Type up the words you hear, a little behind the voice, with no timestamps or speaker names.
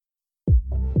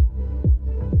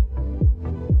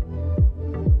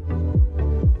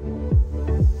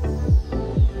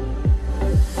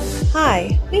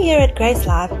Hi, we here at Grace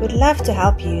Life would love to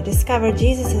help you discover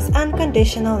Jesus'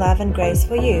 unconditional love and grace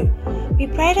for you. We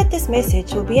pray that this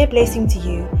message will be a blessing to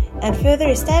you and further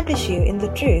establish you in the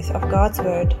truth of God's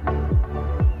Word.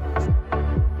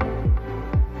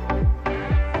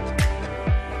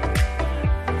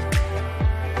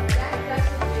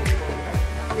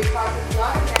 Because it's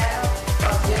not a matter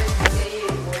of just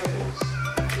saying words.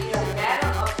 It's a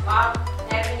matter of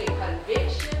having a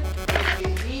conviction and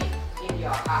belief in your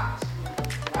heart.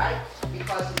 Right?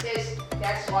 Because it says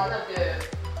that's one of the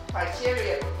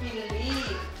criteria.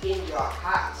 Believe in your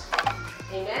heart.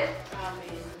 Amen?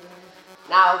 Amen.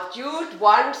 Now Jude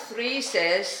 1:3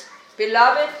 says,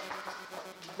 Beloved,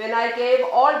 when I gave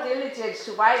all diligence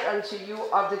to write unto you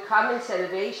of the common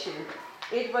salvation,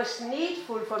 it was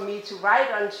needful for me to write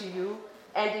unto you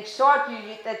and exhort you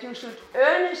that you should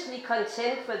earnestly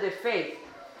contend for the faith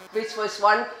which was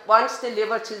once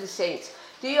delivered to the saints.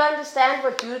 Do you understand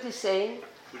what Jude is saying?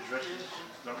 Which verse?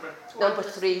 Number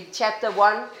 3, chapter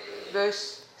 1,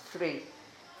 verse 3.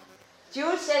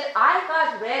 Jude said, I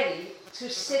got ready to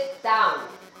sit down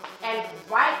and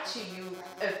write to you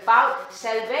about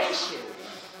salvation.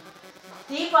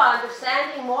 Deeper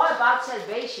understanding more about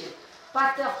salvation.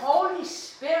 But the Holy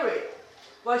Spirit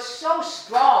was so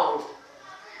strong,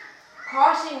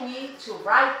 causing me to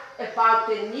write about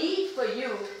the need for you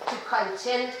to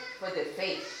contend for the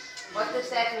faith. What does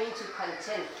that mean, to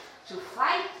contend? To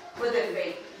fight for the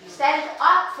faith. Stand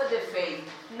up for the faith.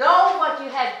 Know what you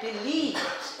have believed.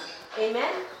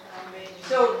 Amen? Amen.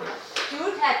 So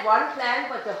Jude had one plan,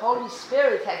 but the Holy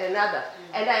Spirit had another.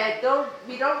 And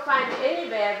we don't find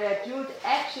anywhere where Jude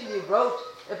actually wrote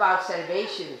about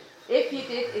salvation. If he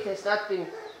did, it has not been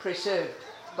preserved.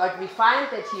 But we find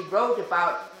that he wrote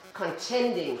about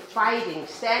contending, fighting,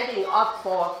 standing up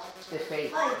for the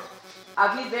faith.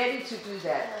 Are we ready to do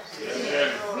that?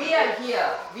 Yes. We are here.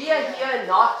 We are here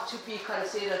not to be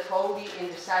considered holy in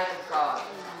the sight of God.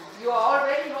 You are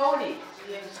already holy.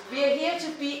 We are here to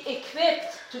be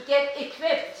equipped, to get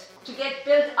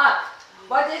built up.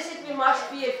 What is it we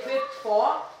must be equipped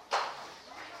for?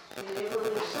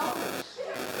 Delivering souls.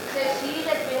 It says, he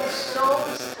that wins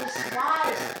souls is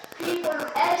wise. People,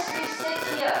 as we sit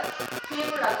here,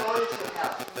 people are going to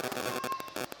hell.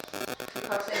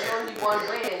 Because there's only one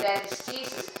way, and that is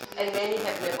Jesus. And many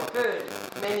have never heard.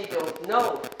 Many don't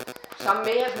know. Some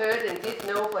may have heard and did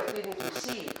know, but didn't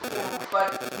receive.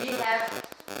 But we have,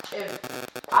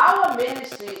 our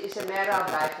ministry is a matter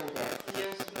of life and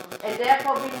death. And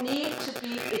therefore we need to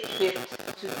be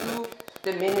equipped to do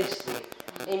the ministry.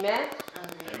 Amen?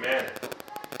 Amen.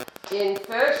 In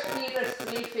 1 Peter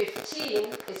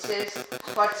 3:15 it says,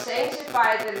 But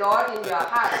sanctify the Lord in your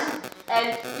hearts,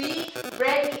 and be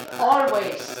ready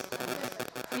always.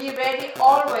 Be ready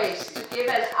always to give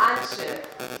an answer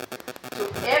to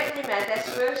every man. That's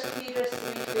 1 Peter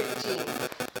 3:15.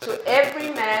 To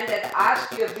every man that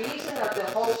asks you a reason of the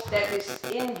hope that is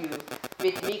in you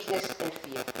with meekness and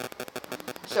fear.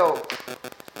 So,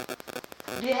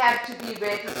 we have to be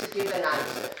ready to give an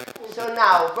answer. So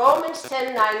now, Romans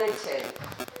 10:9 and 10.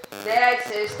 There it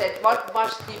says that what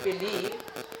must we believe?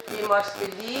 We must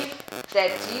believe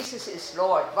that Jesus is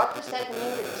Lord. What does that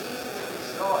mean, that Jesus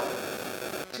is Lord?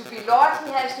 To be Lord,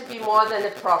 he has to be more than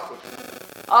a prophet.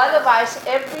 Otherwise,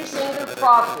 every single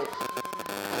prophet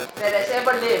that has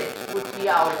ever lived would be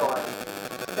our Lord.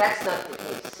 That's not the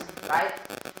case, right?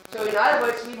 So in other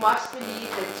words, we must believe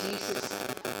that Jesus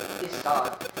is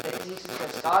God. That Jesus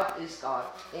was God is God.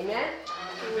 Amen?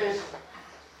 Amen.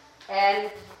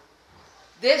 And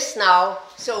this now,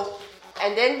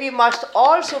 and then we must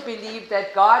also believe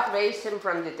that God raised him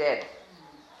from the dead.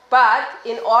 But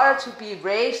in order to be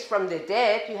raised from the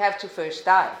dead, you have to first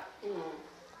die.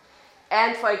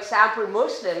 And for example,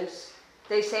 Muslims,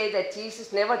 they say that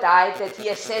Jesus never died, that he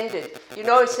ascended. You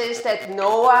know, it says that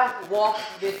Noah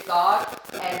walked with God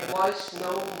and was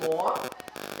no more.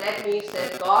 That means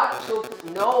that God took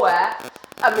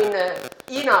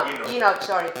Enoch,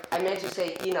 sorry, I meant to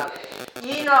say Enoch.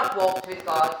 Enoch walked with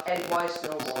God and was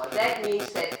no more. That means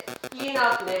that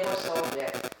Enoch never saw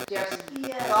death.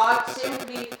 God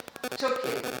simply took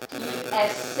him. He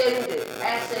ascended.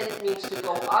 Ascend means to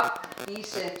go up,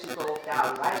 descend to go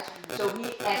down, right? So he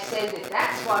ascended.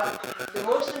 That's what the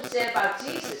Muslims say about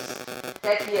Jesus,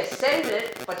 that he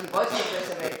ascended, but he wasn't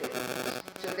resurrected.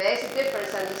 So there's a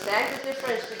difference. Understand the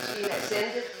difference between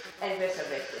ascended and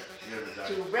resurrected.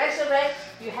 To resurrect,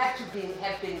 you have to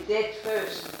have been dead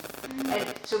first. And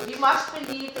so we must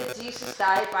believe that Jesus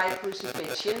died by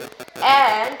crucifixion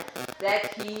and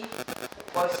that he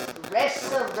was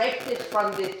resurrected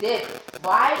from the dead.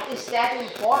 Why is that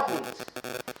important?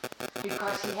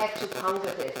 Because he had to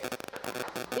conquer death.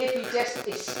 if he just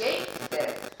escaped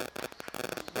death.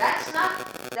 That's not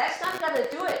going to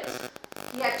do it.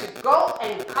 He had to go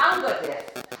and conquer death.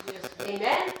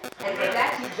 Amen? And for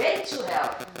that he went to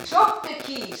hell, took the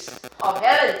keys of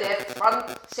hell and death from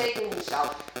Satan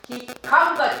himself. He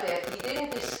conquered death. He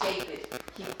didn't escape it.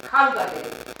 He conquered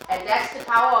it. And that's the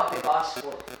power of the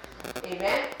gospel.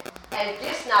 Amen? And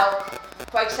this now,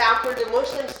 for example, the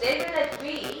Muslims, they will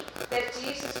agree that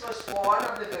Jesus was born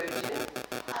of the Virgin.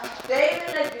 They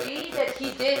will agree that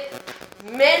he did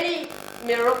many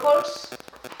miracles.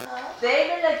 They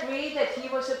will agree that he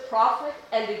was a prophet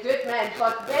and a good man.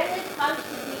 But when it comes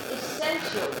to the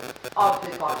essential of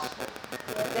the gospel,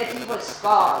 that he was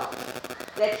God,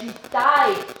 that he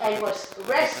died and was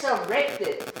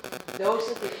resurrected, those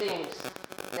are the things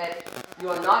that you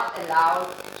are not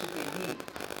allowed to believe.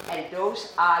 And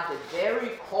those are the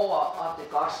very core of the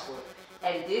gospel.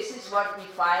 And this is what we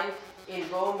find in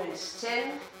Romans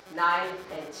 10, 9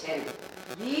 and 10.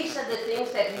 These are the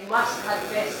things that we must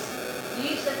confess.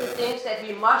 These are the things that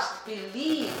we must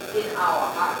believe in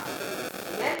our heart.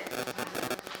 Amen?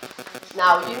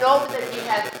 Now, you know that we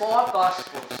have 4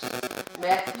 Gospels.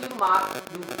 Matthew, Mark,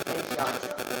 Luke, and John.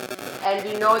 And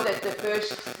we know that the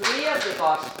first 3 of the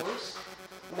Gospels,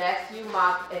 Matthew,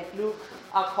 Mark, and Luke,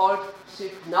 are called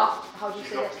synoptic.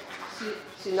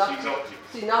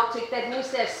 That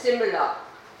means they're similar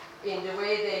in the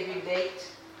way they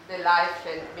relate the life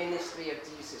and ministry of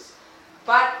Jesus.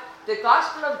 But the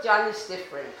Gospel of John is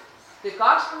different. The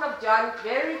Gospel of John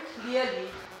very clearly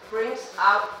brings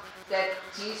out that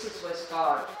Jesus was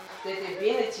God, the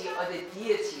divinity or the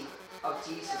deity of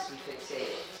Jesus, we can say,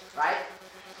 right?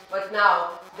 But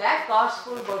now, that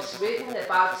Gospel was written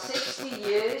about 60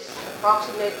 years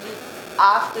approximately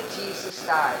after Jesus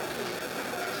died.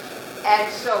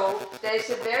 And so, there's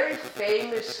a very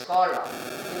famous scholar.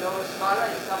 You know, a scholar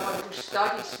is someone who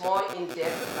studies more in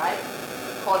depth, right?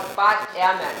 Called Bart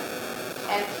Ehrman.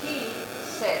 And he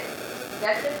said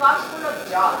that the Gospel of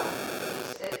John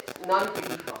is a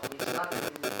non-believer. He's not a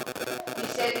believer. He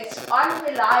said it's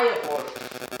unreliable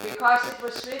because it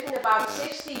was written about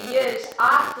 60 years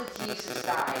after Jesus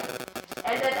died.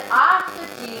 And that after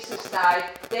Jesus died,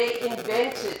 they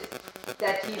invented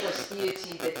that he was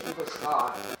deity, that he was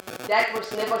God. That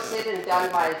was never said and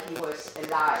done while he was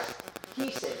alive.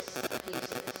 He says,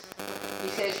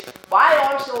 why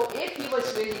also, if he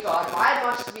was really God, why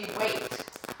must we wait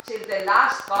till the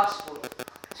last gospel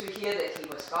to hear that he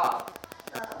was God?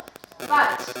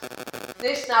 But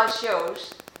this now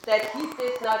shows that he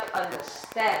did not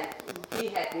understand. He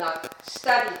had not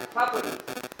studied properly.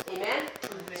 Amen?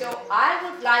 So I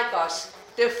would like us,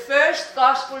 the first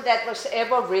gospel that was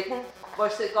ever written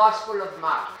was the Gospel of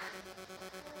Mark.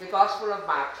 The Gospel of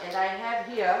Mark. And I have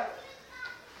here,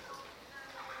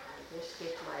 let's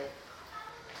get my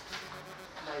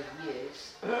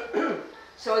years.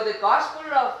 So the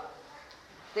Gospel of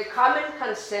the common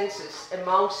consensus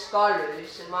among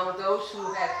scholars, among those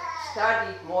who have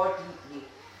studied more deeply,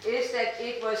 is that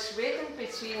it was written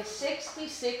between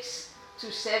 66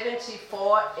 to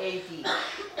 74 AD.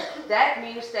 That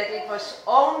means that it was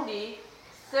only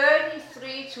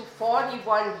 33 to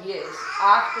 41 years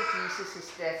after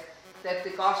Jesus' death that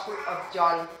the Gospel of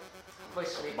John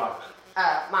was written. Mark,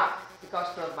 the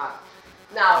Gospel of Mark.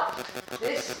 Now,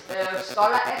 this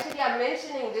scholar, actually I'm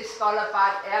mentioning this scholar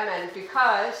Bart Ehrman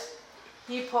because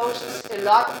he posts a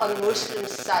lot on Muslim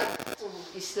sites,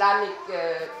 Islamic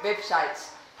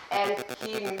websites, and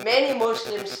many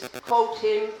Muslims quote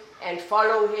him and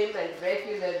follow him and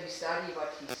regularly study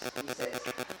what he says.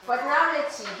 But now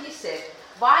let's see, he said,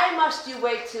 why must you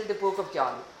wait till the book of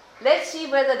John? Let's see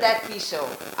whether that be so.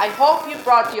 I hope you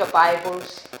brought your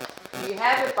Bibles. Do you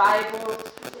have a Bible?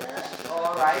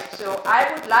 All right, so I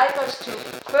would like us to,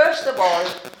 first of all,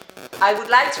 I would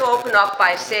like to open up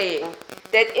by saying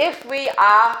that if we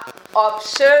are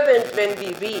observant when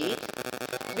we read,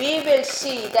 we will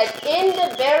see that in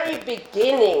the very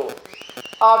beginning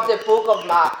of the book of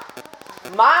Mark,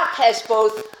 Mark has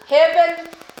both heaven,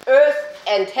 earth,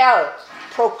 and hell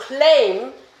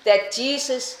proclaim that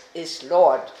Jesus is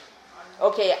Lord.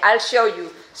 Okay, I'll show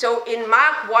you. So in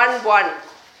Mark 1:1,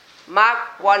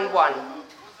 Mark 1:1.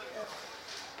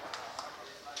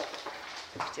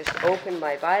 Just open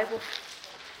my Bible.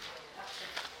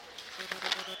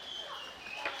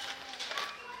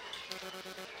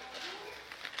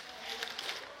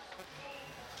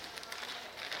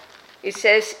 It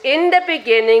says, in the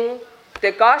beginning,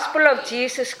 the gospel of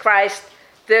Jesus Christ,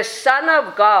 the Son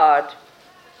of God,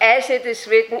 as it is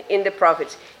written in the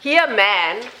prophets. Here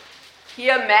man,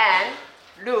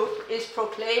 Luke, is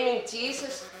proclaiming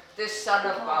Jesus, the Son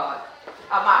of God.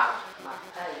 Mark.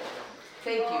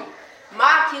 Thank you.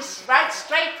 Mark is right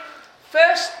straight.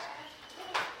 First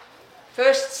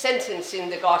sentence in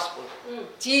the gospel.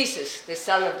 Jesus, the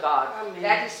Son of God. Amen.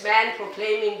 That is man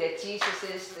proclaiming that Jesus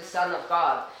is the Son of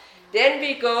God. Then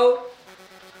we go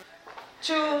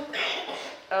to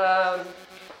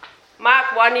Mark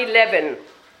 1:11.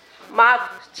 Mark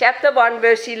chapter 1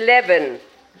 verse 11.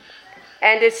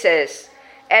 And it says,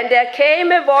 "And there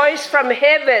came a voice from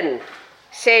heaven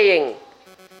saying,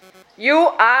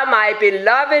 'You are my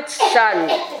beloved Son,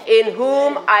 in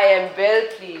whom I am well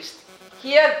pleased.'"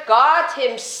 Here God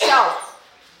himself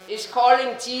is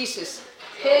calling Jesus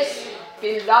his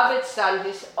beloved Son,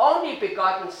 his only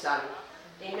begotten Son.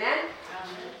 Amen?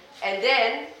 And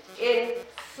then in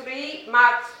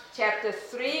Mark chapter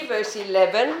 3 verse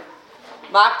 11,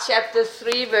 Mark chapter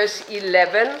 3 verse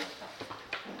 11,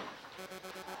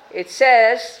 it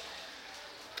says,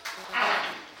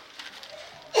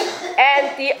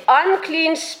 "And the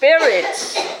unclean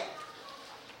spirits,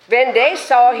 when they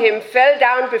saw him, fell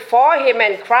down before him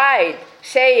and cried,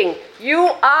 saying,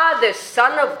 'You are the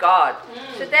Son of God.'"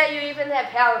 So there you even have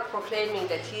hell proclaiming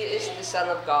that he is the Son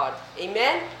of God.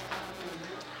 Amen?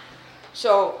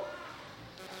 So,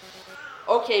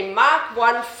 okay, Mark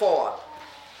 1:4.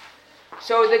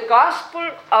 So the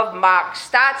Gospel of Mark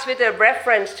starts with a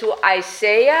reference to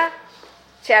Isaiah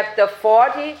chapter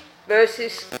 40,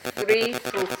 verses 3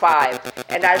 through 5.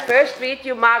 And I'll first read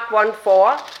you Mark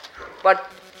 1:4, but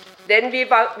then we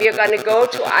are going to go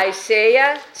to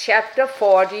Isaiah chapter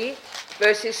 40,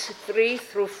 verses 3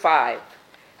 through 5.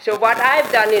 So what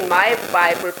I've done in my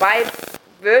Bible, by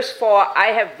verse 4,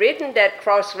 I have written that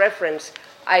cross-reference,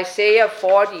 Isaiah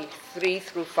 40, 3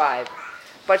 through 5.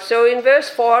 But so in verse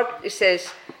 4 it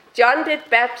says, "John did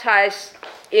baptize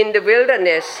in the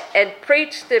wilderness and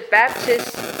preached the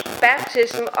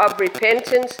baptism of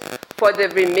repentance for the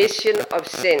remission of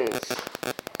sins."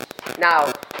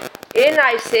 Now, in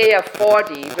Isaiah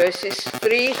 40, verses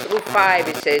 3 through 5,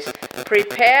 it says,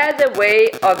 "Prepare the way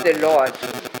of the Lord.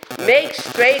 Make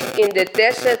straight in the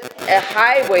desert a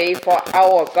highway for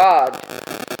our God.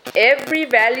 Every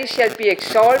valley shall be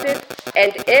exalted,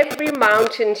 and every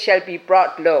mountain shall be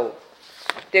brought low.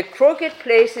 The crooked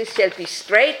places shall be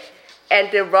straight,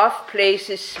 and the rough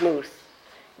places smooth.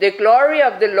 The glory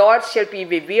of the Lord shall be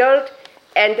revealed,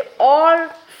 and all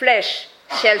flesh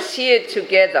shall see it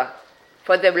together.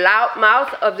 For the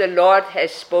mouth of the Lord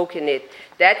has spoken it."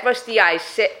 That was the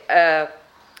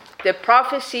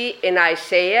prophecy in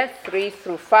Isaiah 3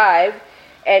 through 5.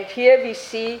 And here we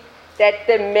see that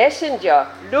the messenger,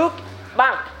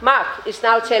 Mark is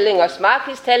now telling us, Mark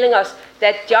is telling us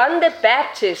that John the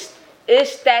Baptist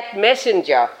is that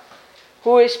messenger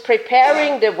who is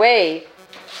preparing the way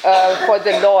for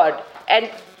the Lord. And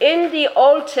in the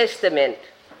Old Testament,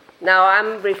 now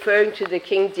I'm referring to the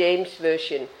King James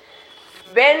Version,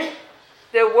 when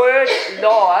the word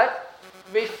Lord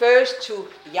refers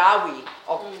to Yahweh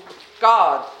or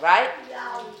God, right?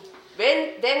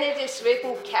 Then it is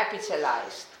written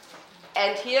capitalized.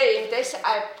 And here in this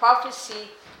prophecy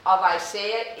of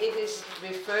Isaiah, it is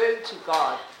referring to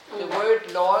God. The word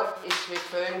Lord is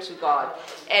referring to God.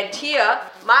 And here,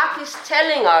 Mark is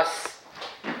telling us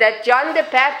that John the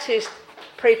Baptist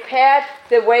prepared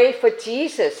the way for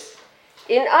Jesus.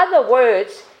 In other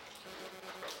words,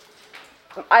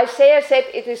 Isaiah said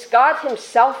it is God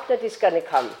himself that is going to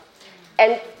come.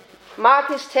 And Mark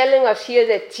is telling us here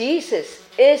that Jesus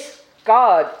is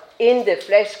God in the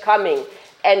flesh coming.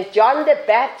 And John the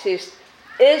Baptist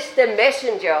is the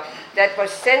messenger that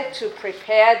was sent to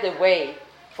prepare the way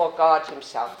for God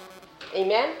himself.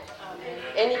 Amen? Amen.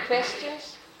 Any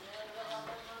questions?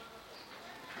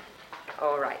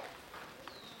 All right.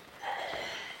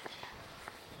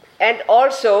 And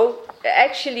also,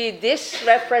 actually, this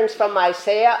reference from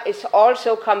Isaiah is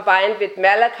also combined with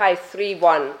Malachi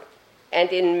 3:1.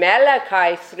 And in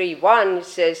Malachi 3:1 it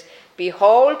says,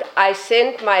 "Behold, I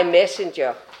send my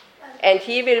messenger, and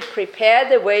he will prepare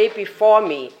the way before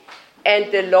me,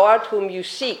 and the Lord whom you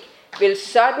seek will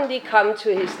suddenly come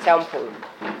to his temple,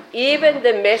 even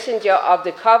the messenger of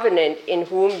the covenant in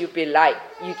whom you delight.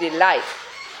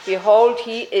 Behold,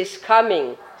 he is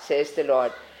coming, says the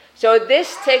Lord." So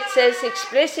this text says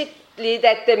explicitly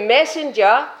that the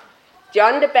messenger,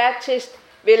 John the Baptist,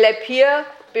 will appear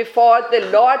before the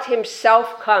Lord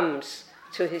himself comes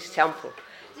to his temple.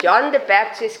 John the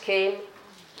Baptist came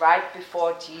right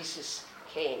before Jesus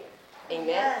came. Amen?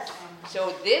 Yes.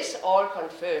 So this all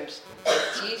confirms that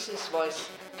Jesus was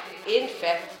in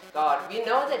fact God. We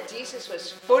know that Jesus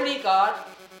was fully God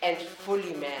and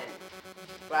fully man.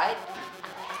 Right?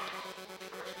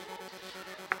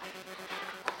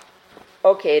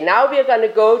 Okay, now we're going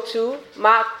to go to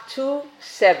Mark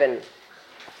 2:7.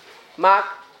 Mark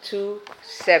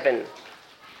 2:7.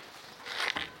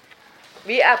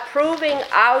 We are proving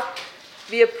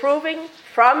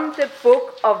from the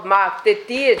book of Mark the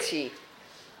deity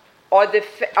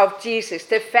of Jesus,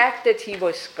 the fact that he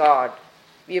was God.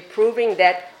 We are proving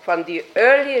that from the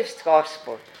earliest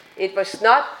gospel. It was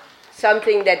not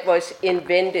something that was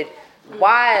invented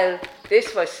while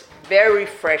this was very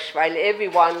fresh, while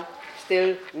everyone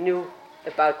still knew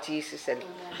about Jesus and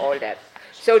all that.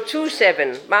 So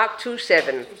 2:7, Mark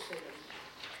 2:7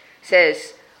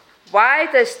 says, "Why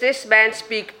does this man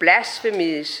speak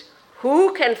blasphemies?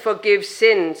 Who can forgive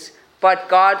sins but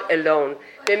God alone?"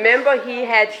 Remember, he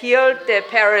had healed the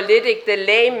paralytic, the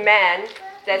lame man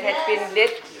that had been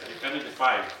led. I read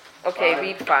 5. Okay,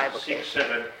 read 5. Okay. 6,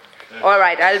 7. All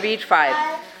right, I'll read 5.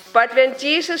 "But when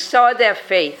Jesus saw their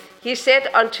faith, he said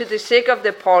unto the sick of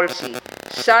the palsy,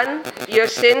 Son, your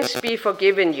sins be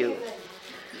forgiven you.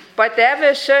 But there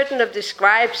were certain of the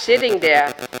scribes sitting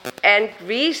there and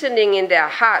reasoning in their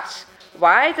hearts,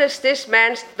 Why does this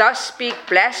man thus speak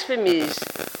blasphemies?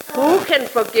 Who can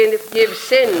forgive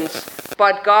sins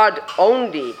but God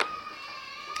only?"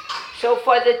 So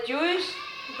for the Jews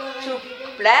to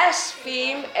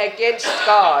blaspheme against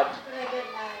God.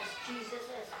 Recognize Jesus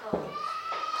as God.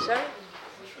 Sorry?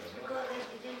 Because they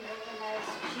didn't recognize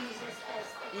Jesus as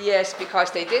God. Yes,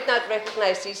 because they did not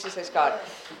recognize Jesus as God.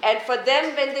 And for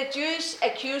them, when the Jews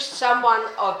accused someone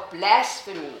of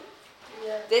blasphemy,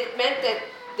 that meant that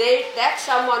that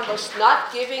someone was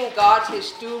not giving God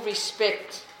his due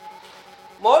respect.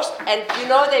 And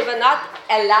they were not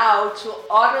allowed to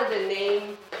utter the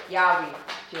name Yahweh,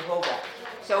 Jehovah.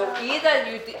 So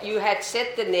either you had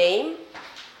said the name,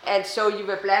 and so you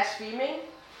were blaspheming,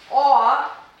 or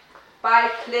by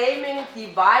claiming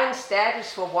divine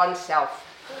status for oneself,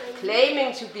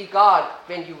 claiming to be God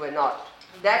when you were not.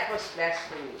 That was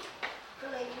blasphemy.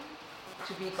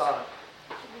 To be God,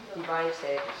 divine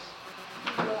status.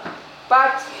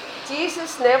 But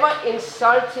Jesus never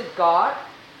insulted God.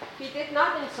 He did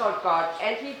not insult God,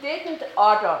 and he didn't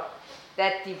utter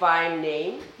that divine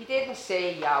name. He didn't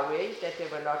say Yahweh, that they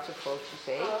were not supposed to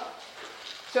say.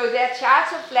 So their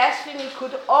charge of blasphemy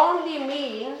could only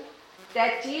mean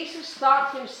that Jesus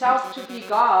thought himself to be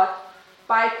God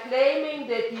by claiming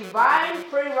the divine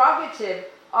prerogative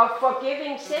of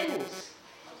forgiving sins.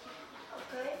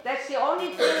 That's the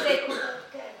only thing they could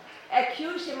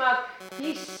accuse him of.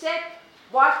 He said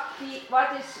what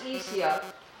is easier,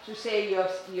 to say your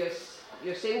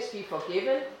sins be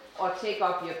forgiven or take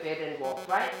up your bed and walk,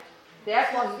 right?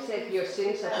 Therefore he said your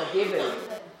sins are forgiven.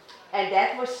 And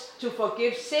that was, to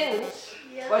forgive sins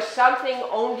was something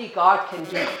only God can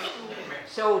do.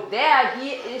 So there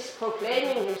he is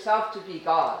proclaiming himself to be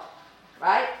God,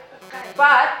 right?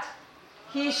 But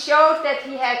he showed that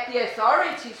he had the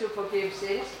authority to forgive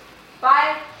sins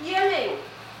by healing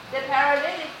the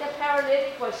paralytic. The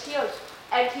paralytic was healed,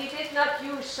 and he did not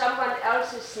use someone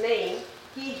else's name.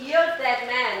 He healed that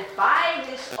man by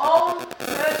his own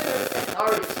personal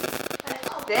authority.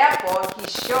 Therefore, he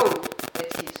showed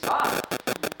that he's God.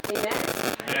 Amen?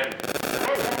 Amen.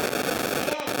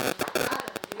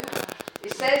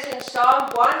 It says in Psalm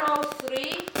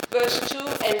 103, verse 2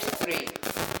 and 3.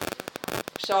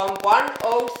 Psalm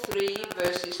 103,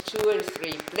 verses 2 and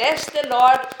 3. "Bless the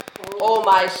Lord, O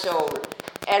my soul,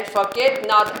 and forget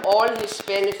not all his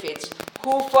benefits,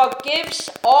 who forgives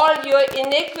all your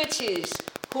iniquities,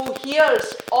 who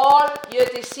heals all your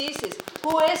diseases."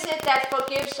 Who is it that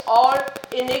forgives all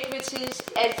iniquities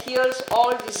and heals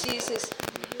all diseases?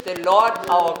 The Lord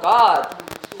our God.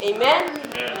 Amen?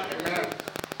 Amen.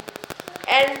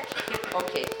 And,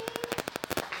 okay.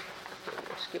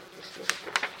 Skip this.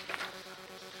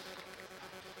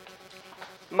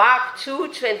 Mark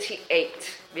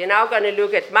 2:28. We're now going to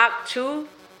look at Mark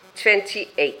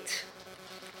 2:28.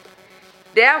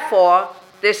 "Therefore,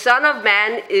 the Son of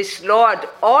Man is Lord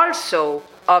also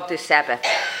of the Sabbath."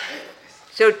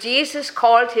 So Jesus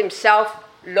called himself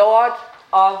Lord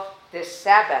of the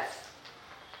Sabbath.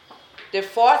 The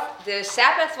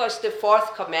Sabbath was the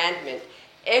fourth commandment.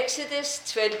 Exodus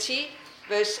 20,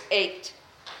 verse 8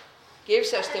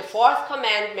 gives us the fourth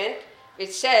commandment,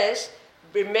 which says,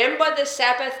 "Remember the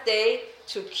Sabbath day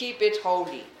to keep it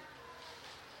holy."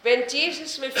 When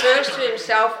Jesus refers to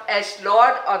himself as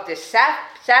Lord of the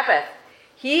Sabbath,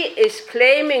 he is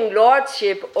claiming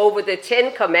lordship over the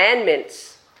 10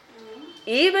 commandments.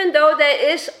 Even though there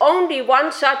is only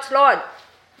one such Lord,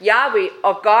 Yahweh,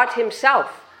 or God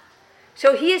himself.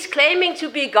 So he is claiming to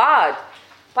be God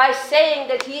by saying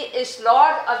that he is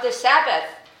Lord of the Sabbath.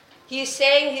 He is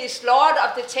saying he is Lord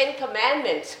of the 10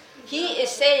 commandments. He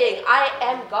is saying, I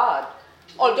am God.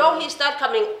 Although he's not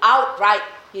coming out right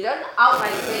He doesn't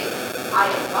outright say, I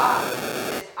am God. He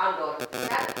says, I'm Lord of the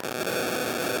Sabbath.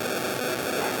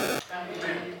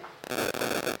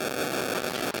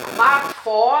 Mark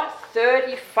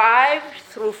 4:35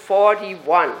 through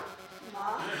 41.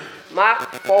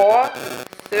 Mark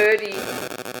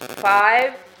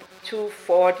 4:35 to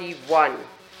 41.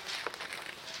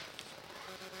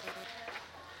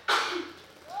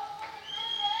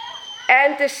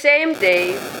 And the same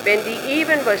day, when the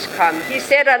even was come, he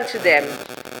said unto them,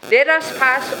 Let us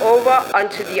pass over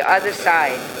unto the other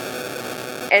side.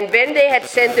 And when they had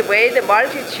sent away the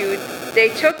multitude, they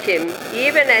took him,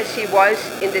 even as he was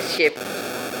in the ship.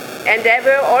 And there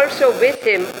were also with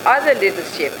him other little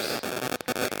ships.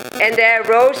 And there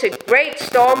arose a great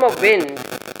storm of wind,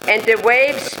 and the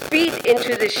waves beat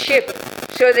into the ship,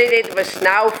 so that it was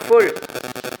now full.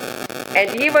 And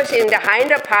he was in the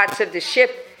hinder parts of the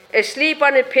ship, asleep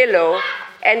on a pillow,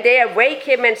 and they awake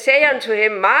him and say unto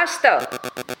him, Master,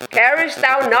 carest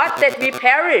thou not that we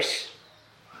perish?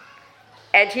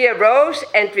 And he arose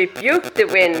and rebuked the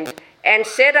wind, and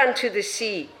said unto the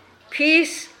sea,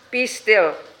 Peace, be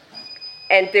still.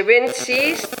 And the wind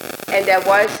ceased, and there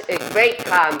was a great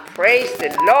calm. Praise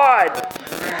the Lord.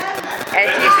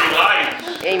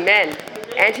 Amen.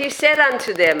 And he said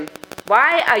unto them,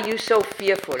 Why are you so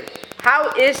fearful?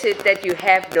 How is it that you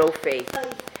have no faith?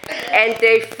 And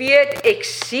they feared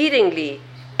exceedingly,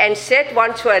 and said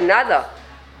one to another,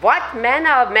 What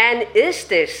manner of man is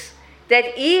this,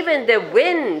 that even the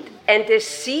wind and the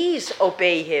seas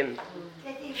obey him?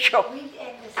 Sure.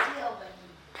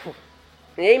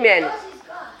 Amen.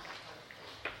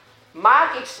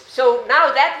 Mark, so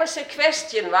now that was a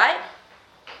question, right?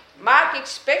 Mark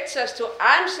expects us to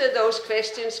answer those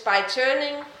questions by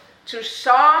turning to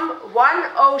Psalm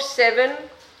 107.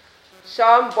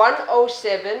 Psalm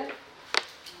 107.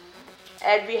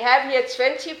 And we have here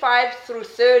 25 through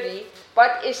 30,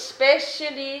 but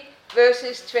especially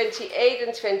verses 28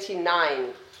 and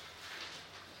 29.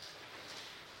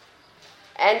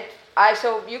 And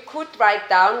so you could write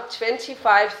down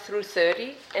 25 through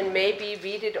 30 and maybe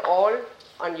read it all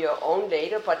on your own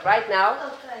later. But right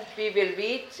now, we will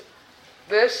read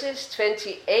verses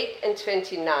 28 and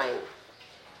 29.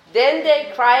 Then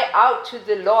they cry out to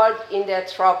the Lord in their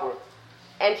trouble,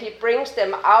 and he brings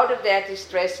them out of their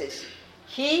distresses.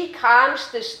 He calms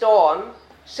the storm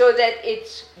so that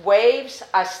its waves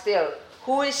are still.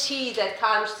 Who is he that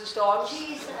calms the storm?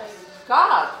 Jesus.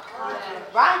 God.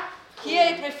 Right?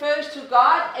 Here it refers to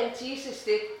God, and Jesus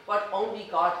did what only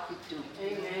God could do.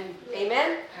 Amen.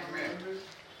 Amen? Amen.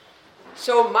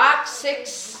 So Mark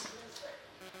 6,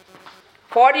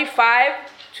 45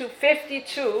 to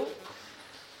 52.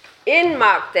 In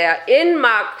Mark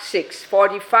 6,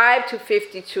 45 to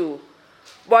 52,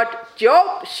 what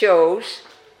Job shows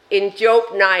in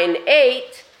Job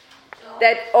 9:8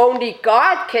 that only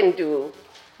God can do,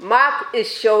 Mark is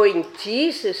showing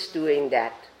Jesus doing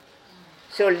that.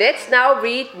 So let's now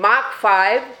read Mark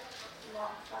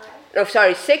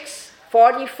 6,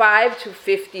 45 to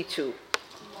 52.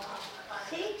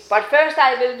 But first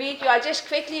I'll just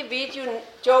quickly read you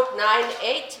Job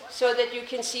 9:8 so that you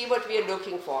can see what we are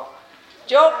looking for.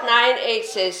 Job 9:8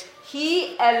 says,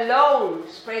 He alone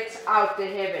spreads out the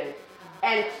heaven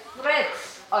and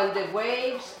treads on the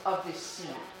waves of the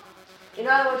sea. In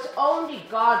other words, only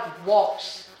God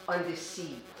walks on the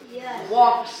sea,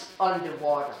 walks on the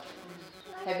water.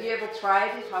 Have you ever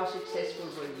tried it? How successful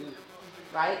were you?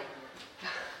 Right?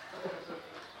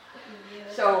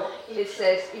 So it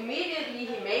says, immediately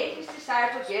he made his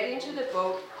disciple get into the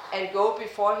boat and go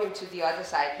before him to the other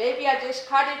side. Maybe I'll just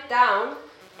cut it down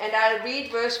and I'll read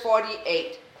verse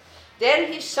 48. Then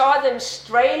he saw them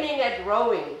straining at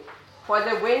rowing, for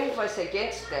the wind was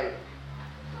against them.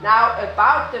 Now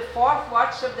about the fourth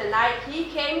watch of the night he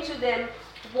came to them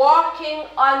walking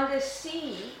on the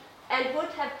sea, and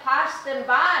would have passed them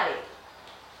by.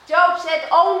 Job said,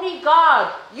 only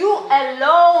God, you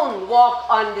alone walk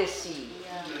on the sea.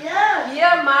 Yeah.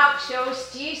 Here Mark shows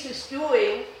Jesus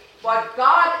doing what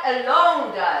God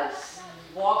alone does,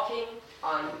 walking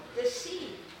on the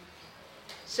sea.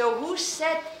 So who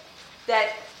said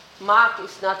that Mark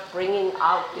is not bringing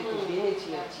out the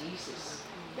divinity of Jesus?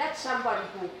 That's somebody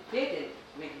who didn't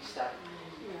really study.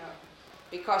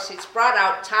 Because it's brought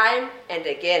out time and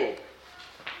again.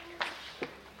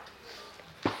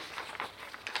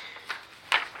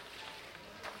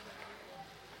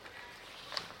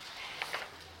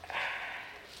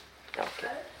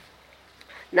 Okay.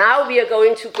 Now we are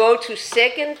going to go to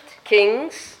 2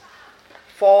 Kings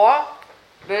 4,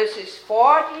 verses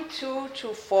 42 to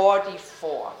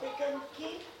 44.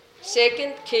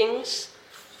 2 Kings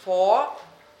 4,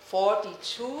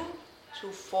 42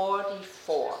 to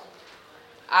 44.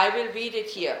 I will read it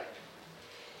here.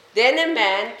 Then a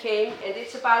man came, and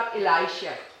it's about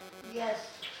Elisha. Yes.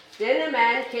 Then a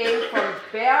man came from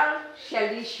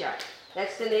Baal-Shalisha,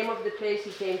 that's the name of the place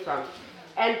he came from,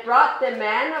 and brought the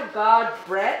man of God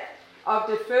bread of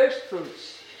the first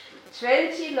fruits,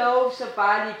 20 loaves of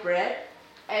barley bread,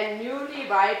 and newly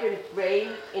ripened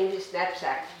grain in his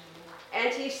knapsack.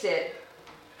 And he said,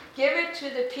 "Give it to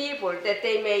the people that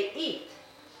they may eat."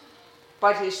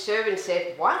 But his servant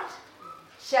said, "What?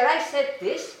 Shall I set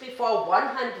this before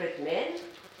 100 men?"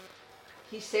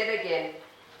 He said again,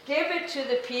 "Give it to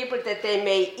the people that they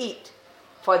may eat.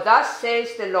 For thus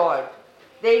says the Lord,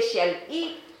 they shall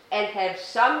eat and have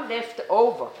some left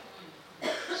over."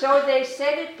 So they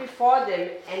set it before them,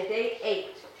 and they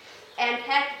ate, and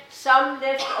had some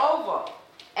left over,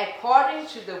 according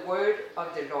to the word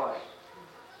of the Lord.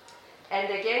 And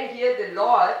again here the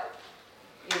Lord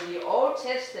in the Old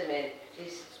Testament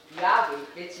is Yahweh,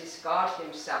 which is God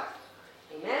himself.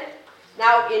 Amen?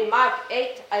 Now in Mark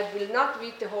 8, I will not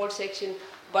read the whole section,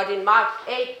 but in Mark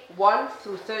 8, 1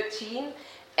 through 13,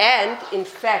 and in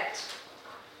fact,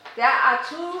 there are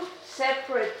two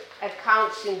separate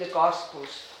accounts in the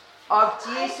Gospels of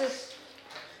Jesus.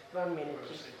 1 minute,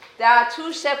 please. There are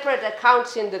two separate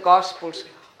accounts in the Gospels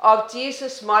of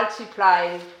Jesus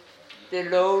multiplying the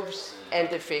loaves and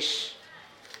the fish.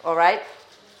 All right?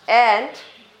 And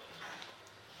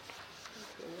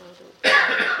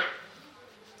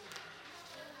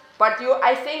but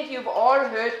I think you've all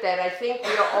heard that. I think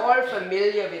we are all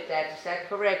familiar with that. Is that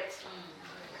correct?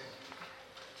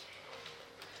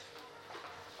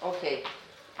 Okay.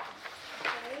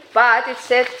 But it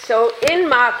said, so in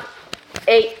Mark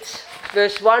 8,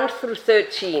 verse 1 through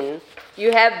 13,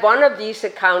 you have one of these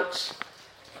accounts.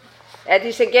 That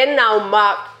is again now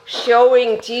Mark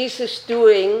showing Jesus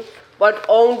doing what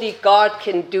only God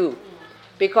can do.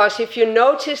 Because if you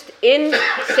noticed in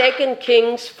 2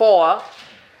 Kings 4,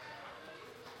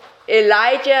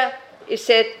 Elijah, it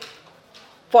said,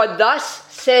 "For thus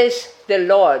says the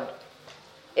Lord."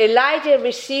 Elijah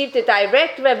received a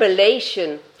direct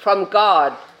revelation from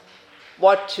God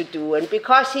what to do. And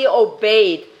because he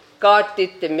obeyed, God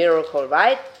did the miracle,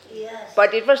 right? Yes.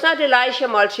 But it was not Elisha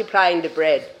multiplying the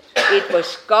bread. It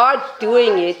was God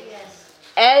doing it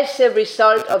Yes. as a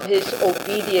result of his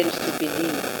obedience to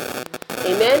believe.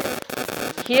 Amen?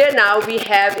 Here now we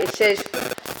have, it says,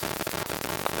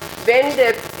 when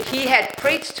he had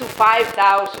preached to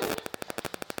 5,000,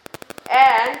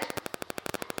 and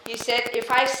he said, "If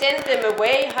I send them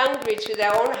away hungry to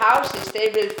their own houses, they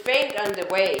will faint on the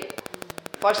way,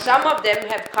 for some of them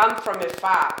have come from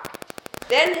afar."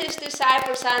 Then his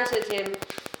disciples answered him,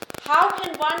 "How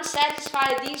can one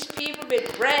satisfy these people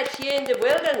with bread here in the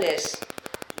wilderness?"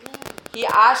 He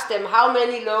asked them, "How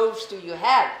many loaves do you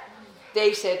have?"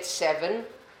 They said, 7.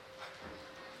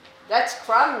 That's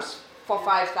crumbs for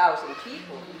 5,000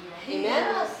 people. Amen?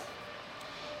 Yes.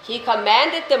 He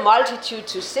commanded the multitude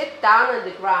to sit down on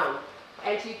the ground,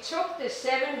 and he took the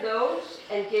 7 loaves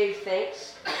and gave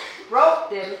thanks, broke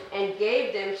them and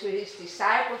gave them to his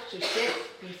disciples to set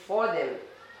before them.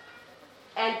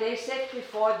 And they set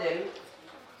before them,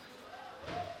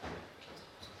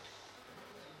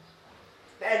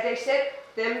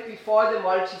 before the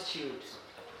multitude.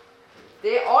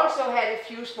 They also had a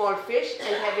few small fish,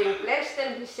 and having blessed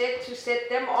them, he said to set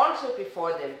them also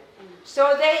before them.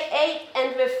 So they ate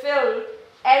and were filled,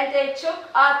 and they took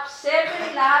up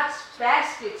 7 large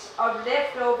baskets of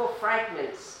leftover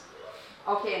fragments.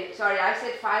 Okay, sorry, I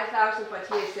said 5,000, but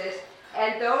here it says,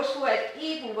 and those who had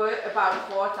eaten were about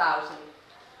 4,000.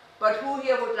 But who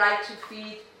here would like to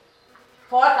feed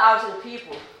 4,000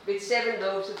 people with 7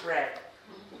 loaves of bread?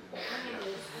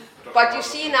 But you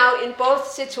see now, in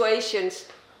both situations,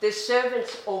 the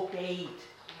servants obeyed.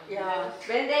 Yeah.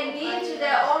 When they lean to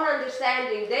their own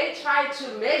understanding, they try to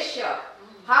measure,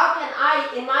 how can I,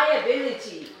 in my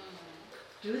ability,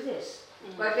 do this?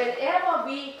 But whenever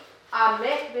we are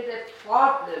met with a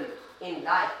problem in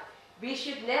life, we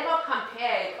should never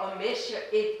compare it or measure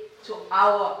it to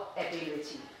our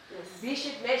ability. Yes. We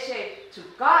should measure it to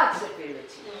God's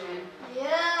ability.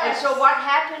 Yes. And so what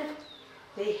happened?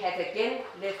 They had again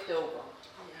left over.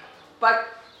 But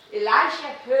Elisha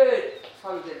heard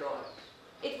from the Lord.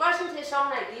 It wasn't his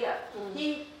own idea.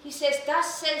 He says,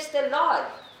 "Thus says the Lord.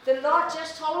 The Lord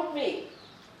just told me,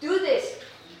 do this."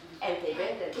 And they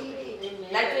went and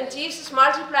obeyed. Like when Jesus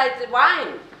multiplied the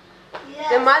wine.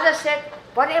 Yes. The mother said,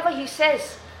 "Whatever he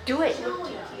says, do it."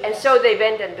 And so they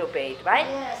went and obeyed, right?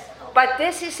 Yes. But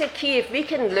this is a key. If we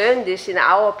can learn this in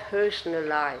our personal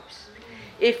lives,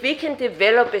 if we can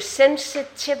develop a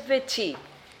sensitivity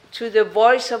to the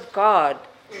voice of God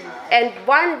And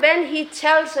when he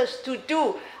tells us to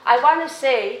do, I want to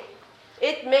say,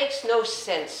 it makes no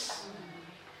sense.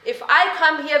 If I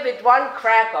come here with one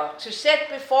cracker to set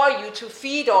before you to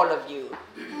feed all of you,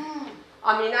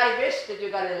 I mean, I wish that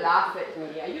you're going to laugh at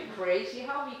me. Are you crazy?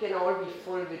 How we can all be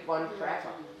full with one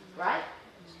cracker, right?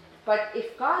 But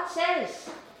if God says,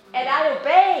 and I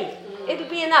obey, it'll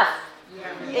be enough.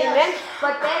 Amen?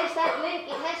 But there is that link.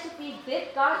 It has to be, did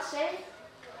God say?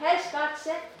 Has God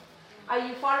said? Are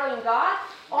you following God?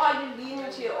 Or are you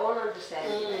leaning to your own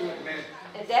understanding?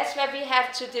 And that's where we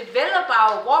have to develop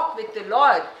our walk with the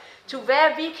Lord, to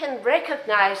where we can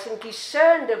recognize and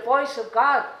discern the voice of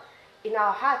God in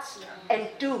our hearts and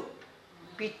do.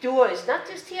 Be doers, not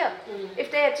just here.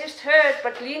 If they had just heard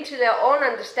but leaned to their own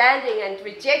understanding and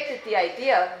rejected the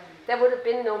idea, there would have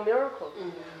been no miracle.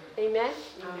 Amen?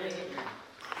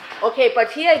 Okay,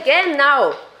 but here again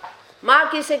now,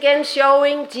 Mark is again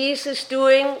showing Jesus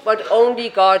doing what only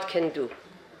God can do.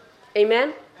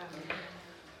 Amen?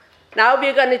 Now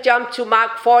we're going to jump to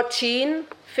Mark 14,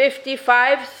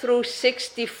 55 through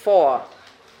 64.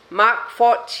 Mark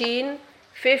 14,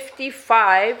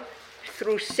 55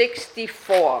 through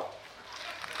 64.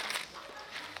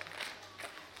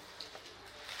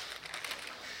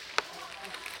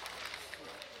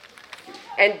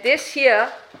 And this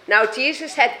here, now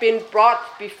Jesus had been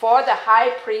brought before the high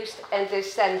priest and the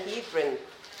Sanhedrin.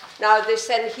 Now the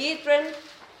Sanhedrin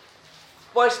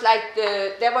was like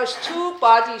there was two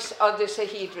bodies of the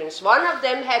Sanhedrins. One of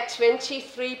them had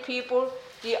 23 people,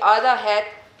 the other had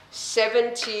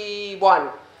 71.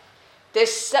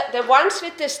 The ones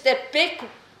with the big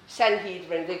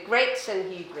Sanhedrin, the great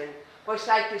Sanhedrin, was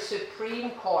like the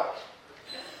Supreme Court.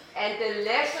 And the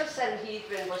lesser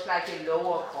Sanhedrin was like a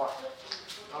lower court.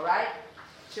 All right?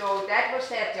 So that was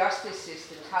their justice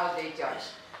system, how they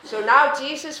judged. So now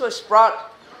Jesus was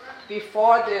brought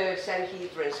before the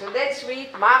Sanhedrin. So let's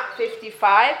read Mark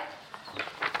 55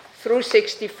 through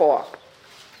 64.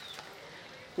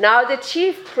 Now the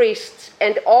chief priests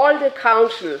and all the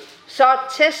council sought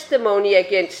testimony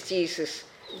against Jesus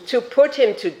to put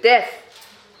him to death,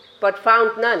 but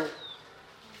found none.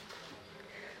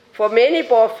 For many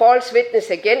bore false witness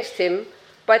against him,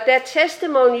 but their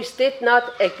testimonies did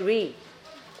not agree.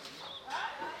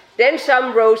 Then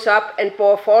some rose up and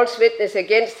bore false witness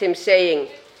against him, saying,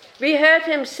 "We heard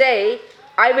him say,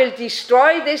 'I will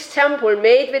destroy this temple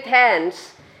made with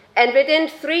hands, and within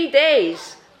 3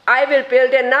 days I will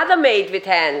build another made with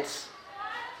hands.'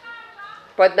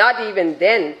 But not even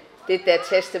then did their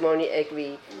testimony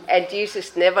agree." And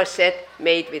Jesus never said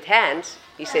made with hands.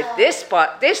 He said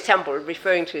this temple,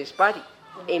 referring to his body.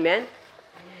 Amen.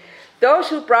 Those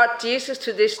who brought Jesus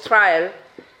to this trial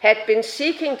had been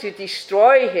seeking to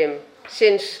destroy him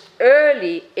since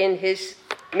early in his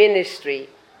ministry.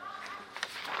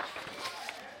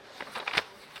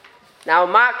 Now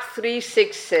Mark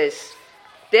 3:6 says,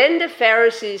 "Then the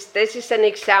Pharisees," this is an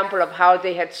example of how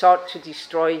they had sought to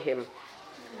destroy him.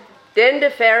 "Then the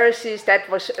Pharisees," that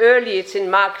was early, it's in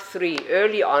Mark 3,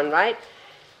 early on, right?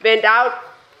 "Went out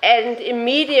and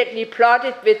immediately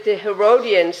plotted with the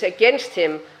Herodians against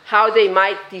him, how they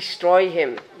might destroy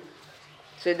him."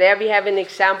 So there we have an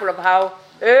example of how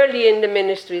early in the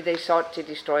ministry they sought to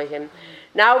destroy him.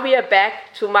 Now we are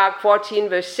back to Mark 14,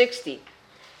 verse 60.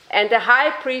 "And the high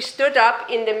priest stood up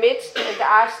in the midst and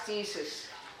asked Jesus,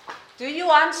 'Do you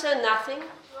answer nothing?'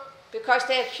 Because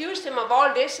they accused him of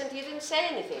all this and he didn't say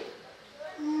anything.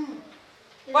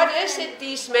 'What is it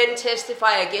these men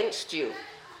testify against you?'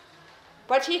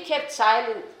 But he kept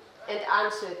silent and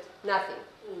answered nothing.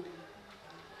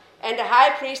 And the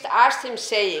high priest asked him,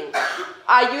 saying,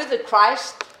 'Are you the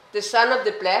Christ, the Son of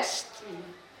the Blessed?'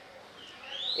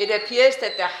 It appears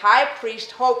that the high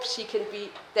priest hopes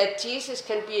that Jesus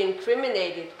can be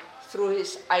incriminated through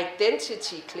his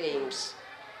identity claims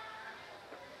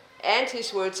and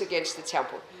his words against the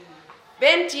temple.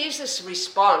 When Jesus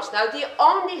responds, now the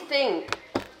only thing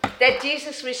that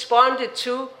Jesus responded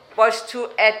to was to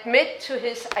admit to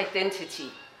his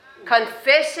identity,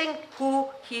 confessing who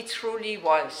he truly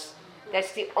was.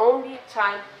 That's the only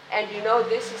time, and you know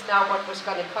this is now what was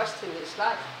going to cost him his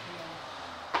life.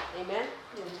 Amen?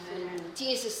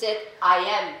 Jesus said, "I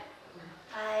am.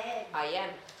 I am."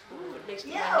 Ooh, it makes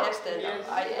my hair stand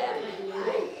up. I am.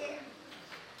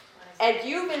 "And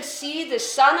you will see the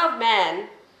Son of Man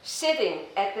sitting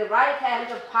at the right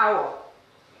hand of power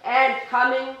and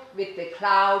coming with the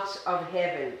clouds of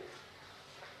heaven."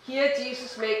 Here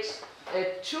Jesus makes a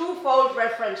twofold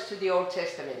reference to the Old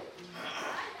Testament,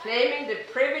 claiming the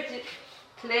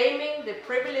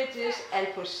privileges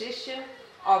and position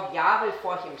of Yahweh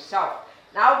for himself.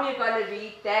 Now we're going to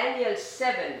read Daniel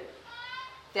 7,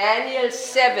 Daniel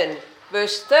 7,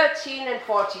 verse 13 and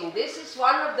 14. This is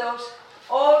one of those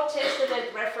Old Testament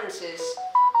references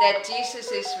that Jesus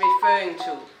is referring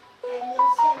to. Daniel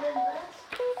 7 verse.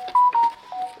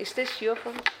 Is this your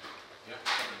phone?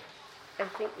 I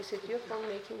think, is it your phone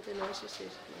making the noises?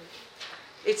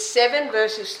 It's 7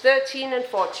 verses 13 and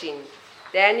 14.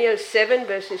 Daniel 7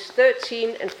 verses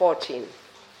 13 and 14.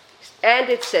 And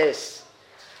it says,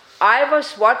 I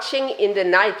was watching in the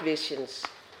night visions,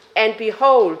 and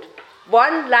behold,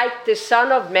 one like the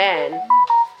Son of Man,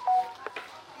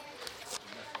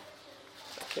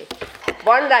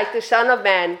 one like the Son of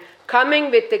Man, coming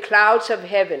with the clouds of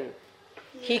heaven.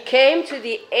 He came to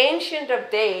the Ancient of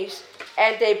Days,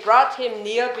 and they brought him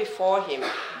near before him.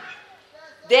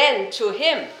 Then to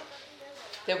him,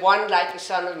 the one like the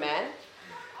Son of Man,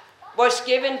 was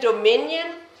given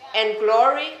dominion and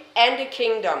glory and a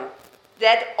kingdom,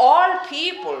 that all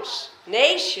peoples,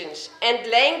 nations, and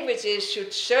languages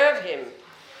should serve him.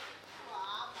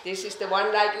 This is the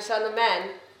one like the Son of Man.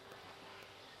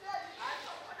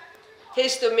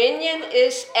 His dominion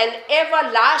is an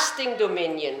everlasting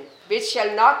dominion, which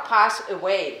shall not pass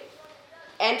away,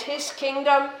 and his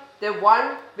kingdom the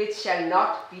one which shall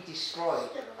not be destroyed.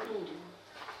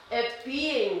 A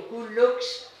being who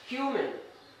looks human,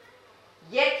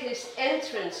 yet his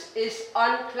entrance is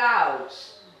on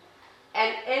clouds,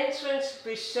 an entrance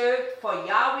reserved for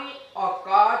Yahweh or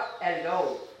God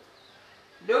alone.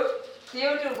 Look,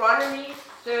 Deuteronomy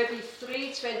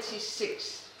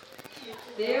 33:26.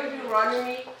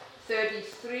 Deuteronomy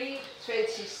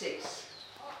 33:26.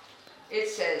 It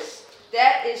says,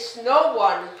 there is no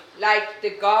one like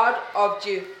the God of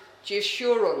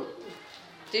Jeshurun.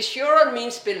 Jeshurun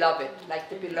means beloved, like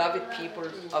the beloved people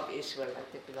of Israel,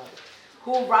 like the beloved,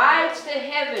 who rides the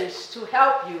heavens to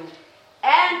help you,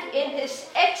 and in his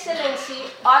excellency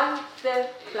on the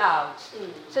clouds.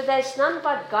 So there's none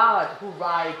but God who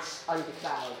rides on the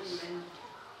clouds.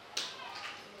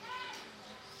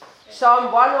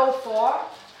 Psalm 104,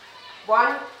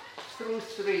 1 through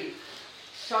 3.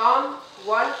 Psalm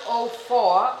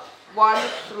 104, 1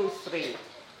 through 3.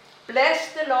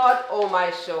 Bless the Lord, O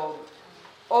my soul.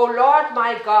 O Lord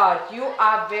my God, you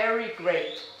are very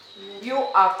great. You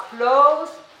are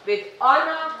clothed with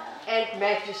honor and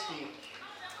majesty,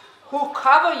 who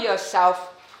cover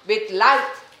yourself with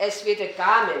light as with a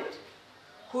garment,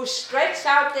 who stretch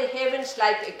out the heavens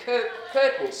like a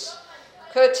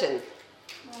curtain.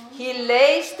 He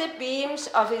lays the beams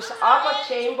of his upper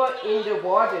chamber in the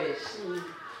waters,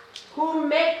 who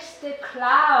makes the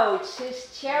clouds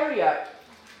his chariot,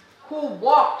 who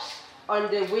walks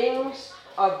on the wings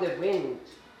of the wind.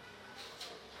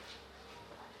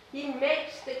 He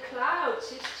makes the clouds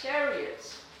his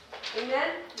chariots.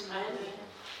 Amen? Amen.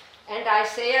 And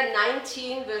Isaiah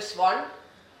 19 verse 1.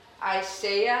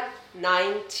 Isaiah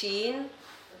 19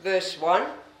 verse 1.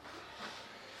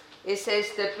 It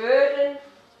says, the burden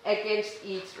against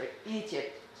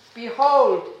Egypt.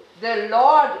 Behold, the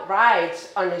Lord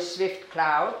rides on a swift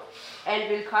cloud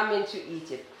and will come into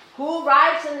Egypt. Who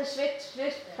rides on a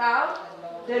swift cloud?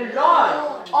 The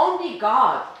Lord, only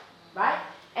God, right?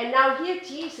 And now here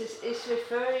Jesus is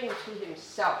referring to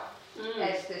himself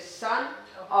as the Son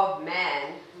of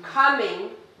Man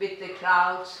coming with the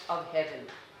clouds of heaven.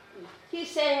 He's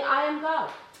saying, I am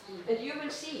God, and you will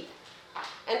see.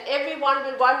 And everyone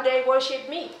will one day worship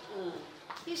me.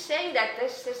 He's saying that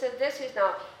this is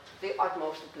now the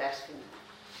utmost blasphemy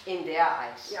in their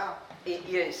eyes. Yeah.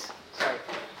 Ears. Sorry.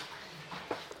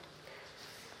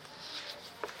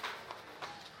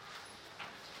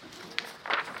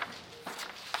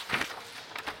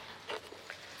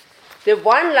 The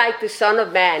one like the Son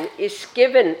of Man is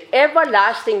given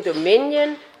everlasting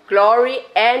dominion, glory,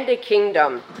 and a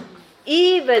kingdom,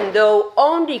 even though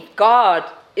only God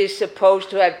is supposed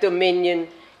to have dominion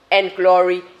and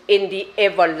glory in the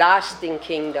everlasting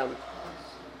kingdom.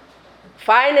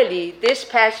 Finally, this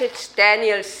passage,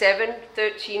 Daniel 7,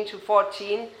 13 to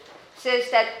 14,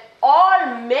 says that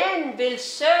all men will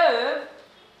serve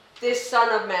this Son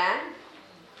of Man.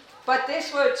 But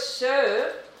this word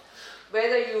serve,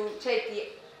 whether you take the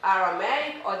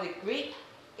Aramaic or the Greek,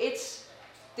 it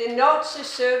denotes a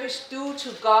service due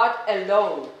to God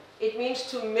alone. It means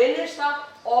to minister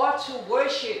or to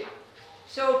worship.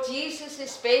 So Jesus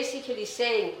is basically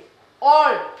saying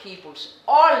all peoples,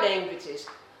 all languages,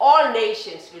 all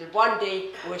nations will one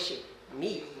day worship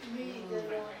me.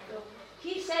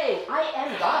 He's saying, I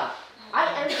am God.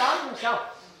 I am God himself.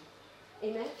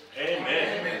 Amen?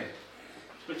 Amen. Amen.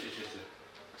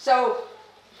 So,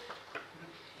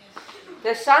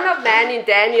 the Son of Man in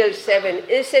Daniel 7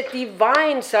 is a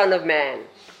divine Son of Man.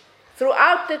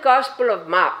 Throughout the Gospel of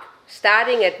Mark,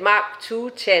 starting at Mark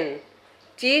 2:10,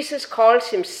 Jesus calls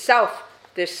himself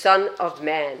the Son of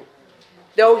Man,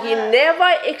 though he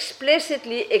never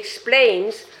explicitly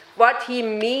explains what he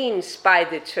means by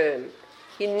the term.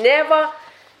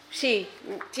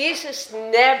 Jesus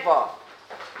never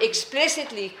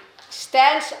explicitly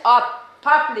stands up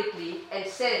publicly and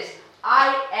says,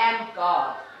 I am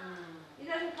God. He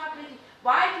doesn't publicly.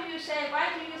 Why do you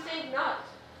think not?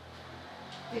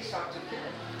 They sought to kill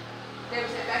him. They would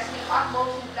say, that's the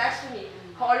utmost blasphemy,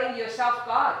 calling yourself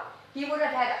God. He would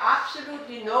have had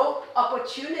absolutely no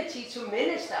opportunity to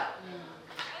minister.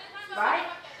 Right?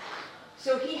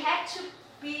 So he had to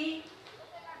be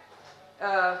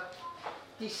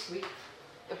discreet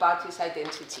about his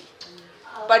identity.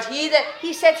 But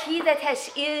he said, he that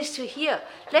has ears to hear,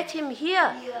 let him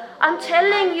hear. I'm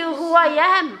telling you who I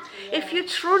am. If you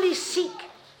truly seek,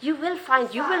 you will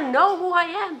find, you will know who I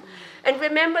am. And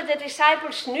remember, the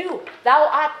disciples knew, thou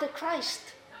art the Christ.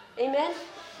 Amen?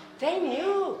 They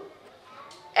knew.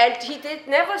 And he did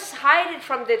never hide it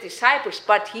from the disciples,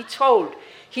 but he told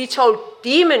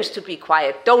demons to be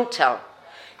quiet, don't tell.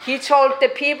 He told the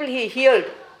people he healed,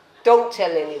 don't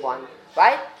tell anyone.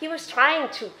 Right? He was trying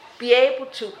to be able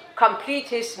to complete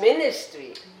his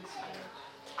ministry.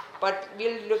 But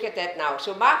we'll look at that now.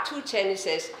 So Mark 2:10 it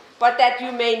says, but that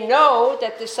you may know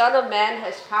that the Son of Man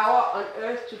has power on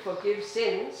earth to forgive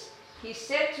sins, he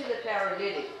said to the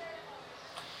paralytic.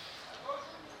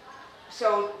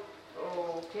 So,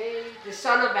 okay, the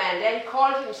Son of Man. Then he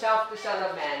called himself the Son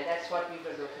of Man. That's what we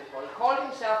were looking for. He called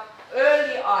himself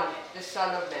early on the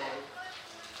Son of Man.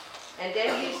 And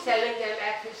then he's telling them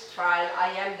at his trial,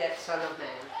 I am that Son of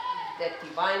Man, that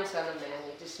divine Son of Man,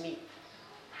 it is me.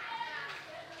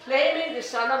 Claiming the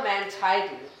Son of Man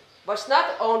title was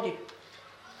not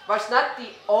the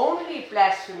only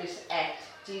blasphemous act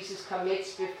Jesus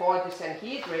commits before the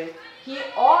Sanhedrin. He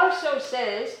also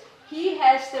says he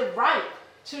has the right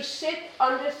to sit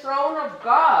on the throne of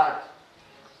God.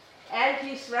 And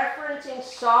he's referencing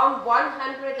Psalm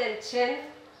 110,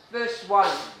 verse 1.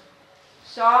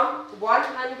 Psalm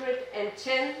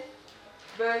 110,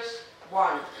 verse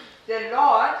 1. The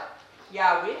Lord,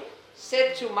 Yahweh,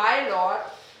 said to my Lord,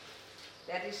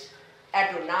 that is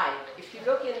Adonai. If you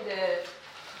look in the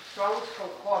Strong's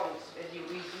Concordance, and you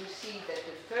read, you see that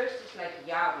the first is like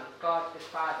Yahweh, God the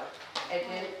Father, and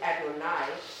then Adonai,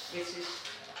 which is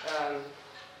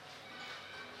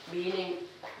meaning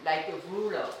like a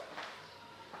ruler.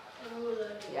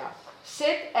 Yeah.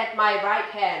 Sit at my right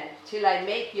hand till I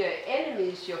make your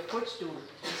enemies your footstool.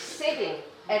 Sitting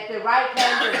at the right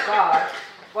hand of God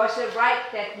was a right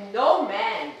that no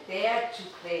man dared to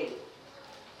claim,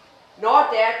 nor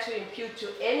dared to impute to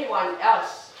anyone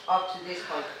else up to this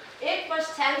point. It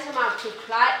was tantamount to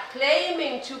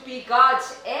claiming to be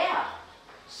God's heir,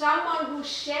 someone who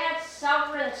shared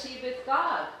sovereignty with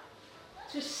God,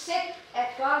 to sit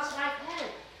at God's right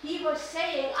hand. He was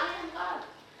saying, I am God.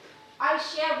 I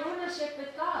share rulership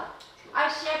with God. I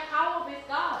share power with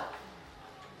God.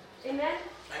 Amen?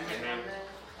 Amen.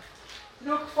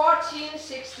 Luke 14,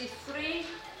 63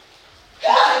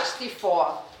 to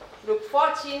 64. Luke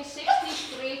 14,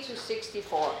 63 to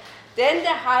 64. Then the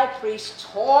high priest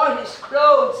tore his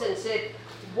clothes and said,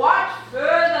 what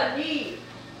further need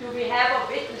do we have of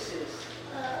witnesses?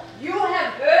 You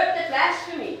have heard the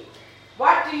blasphemy.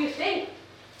 What do you think?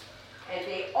 And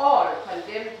they all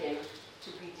condemned him to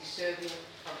be deserving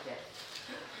of death.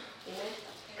 Amen?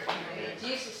 Amen.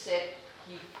 Jesus said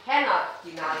he cannot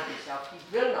deny himself. He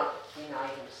will not deny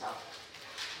himself.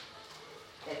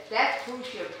 At that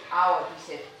crucial hour, he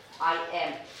said, I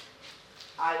am.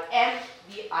 I am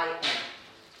the I am.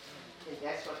 And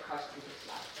that's what cost him his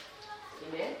life.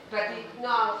 Amen? But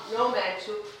no man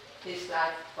took his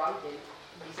life from him.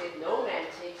 He said, no man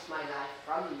takes my life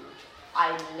from me.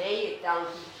 I lay it down.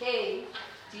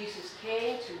 Jesus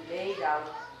came to lay down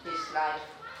his life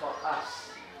for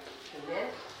us. Amen?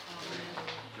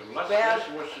 The last verse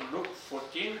was Luke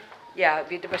 14. Yeah,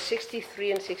 it was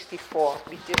 63 and 64.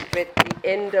 We just read the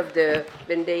end of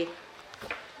when they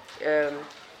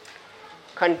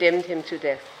condemned him to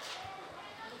death.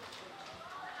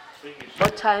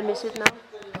 What time is it now?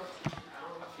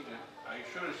 Are you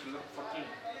sure it's Luke 14?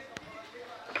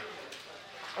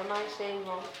 Am I saying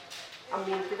wrong? I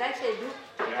mean, did I say Luke?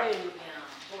 Yeah.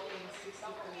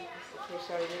 Okay,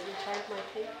 sorry, let me find my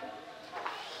paper.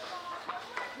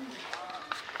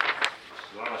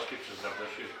 A lot of scriptures that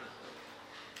bless you.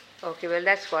 Okay, well,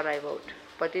 that's what I wrote.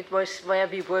 But it was where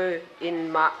we were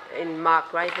in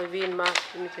Mark, right? Were we in Mark?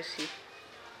 Let me just see.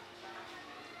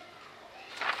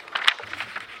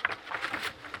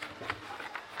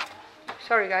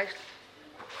 Sorry, guys.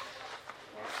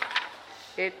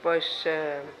 It was...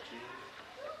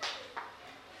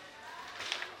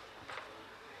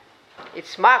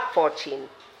 it's Mark 14.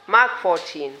 Mark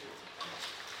 14.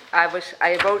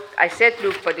 I said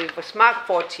Luke, but it was Mark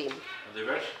 14. And the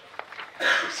verse?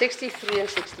 63 and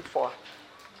 64.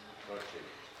 Okay,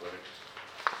 correct.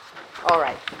 All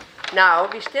right. Now,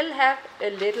 we still have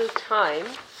a little time.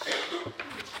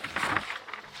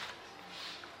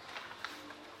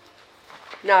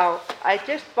 Now, I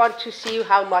just want to see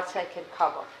how much I can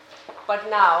cover. But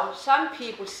now, some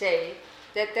people say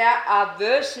that there are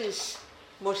verses,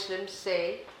 Muslims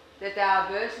say, that there are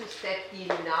verses that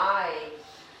deny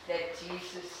that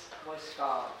Jesus was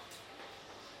God.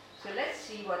 So let's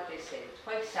see what they say.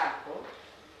 For example,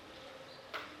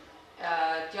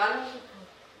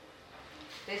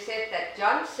 they said that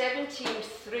John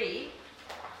 17:3,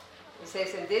 it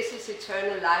says, and this is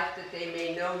eternal life, that they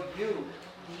may know you,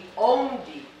 the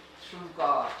only true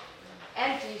God,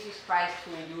 and Jesus Christ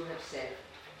whom you have sent.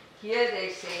 Here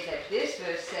they say that this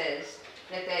verse says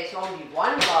that there is only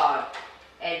one God,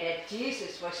 and that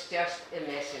Jesus was just a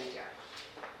messenger.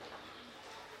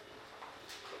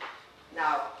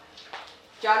 Now,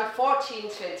 John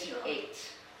 14:28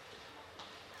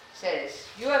 says,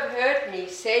 you have heard me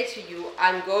say to you,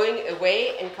 I'm going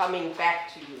away and coming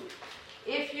back to you.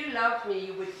 If you loved me,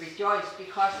 you would rejoice,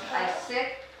 because I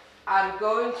said, I'm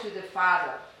going to the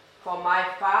Father, for my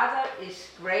Father is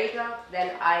greater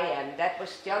than I am. That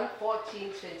was John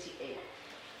 14:28.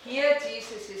 Here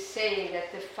Jesus is saying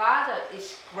that the Father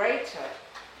is greater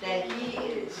than he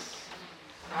is.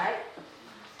 Right?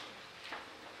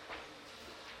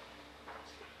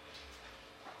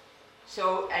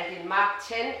 So, and in Mark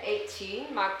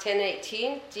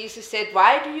 10:18, Jesus said,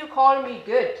 why do you call me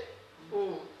good?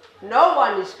 No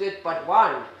one is good but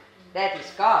one, that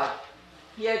is God.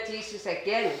 Here Jesus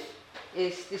again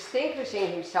is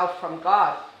distinguishing himself from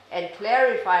God and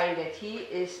clarifying that he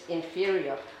is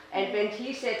inferior. And when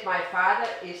he said, my Father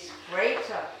is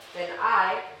greater than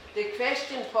I, the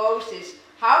question posed is,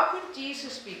 how could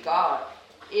Jesus be God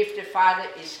if the Father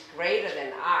is greater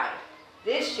than I?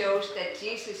 This shows that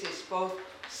Jesus is both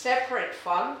separate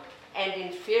from and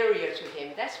inferior to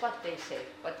him. That's what they say.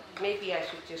 But maybe I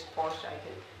should just pause so I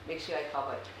can make sure I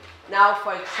cover it. Now,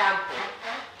 for example,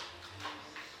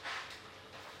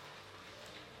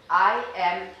 I'm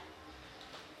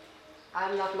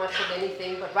not much of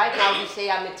anything, but right now we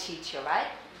say I'm a teacher, right?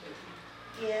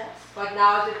 Yes. But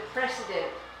now the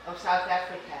president of South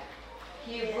Africa,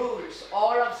 he rules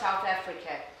all of South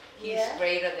Africa. He's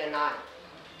greater than I.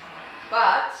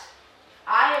 But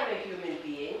I am a human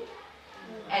being,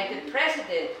 and the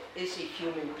president is a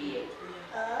human being.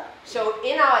 So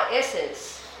in our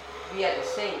essence, we are the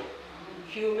same,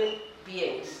 human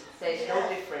beings. There's no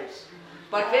difference.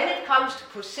 But when it comes to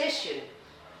position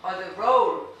or the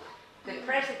role, the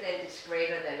president is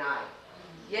greater than I.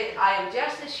 Yet I am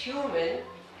just as human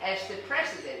as the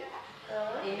president.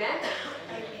 Amen?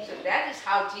 So that is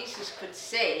how Jesus could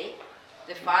say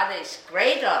the Father is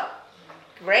greater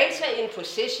in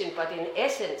position, but in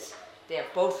essence, they're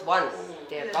both one.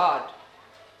 They're God.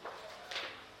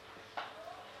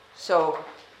 So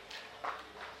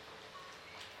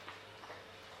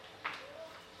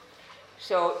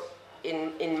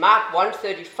in Mark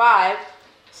 1:35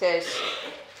 says,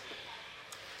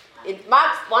 in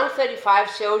Mark 1:35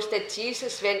 shows that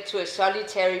Jesus went to a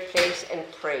solitary place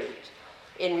and prayed.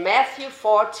 In Matthew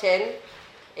 4:10,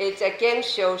 it again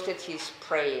shows that he's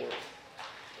praying.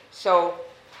 So,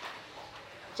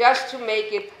 just to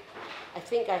make it, I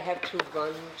think I have to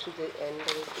run to the end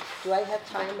of it. Do I have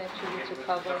time actually to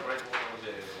cover?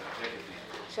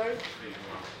 Sorry?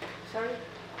 Sorry?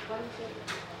 What is it?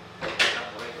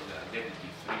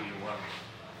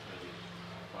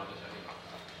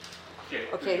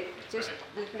 Okay, just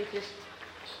let me just...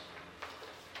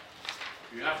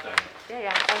 You have time.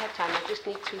 Yeah, I have time. I just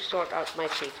need to sort out my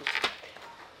pages.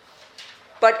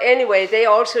 But anyway, they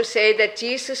also say that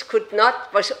Jesus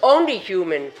was only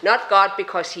human, not God,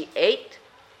 because he ate,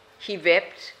 he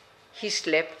wept, he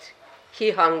slept,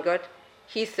 he hungered,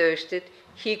 he thirsted,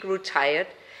 he grew tired.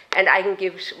 And I can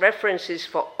give references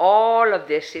for all of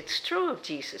this. It's true of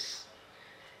Jesus.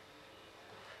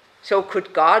 So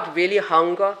could God really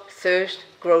hunger, thirst,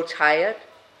 grow tired?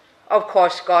 Of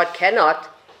course, God cannot,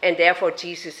 and therefore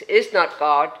Jesus is not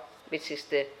God, which is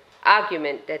the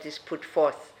argument that is put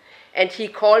forth. And he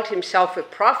called himself a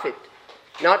prophet,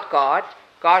 not God.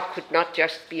 God could not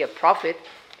just be a prophet,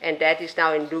 and that is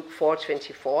now in Luke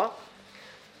 4:24.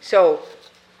 So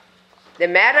the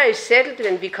matter is settled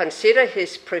when we consider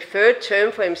his preferred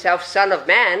term for himself, Son of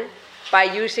Man. By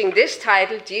using this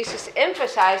title, Jesus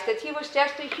emphasized that he was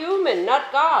just a human,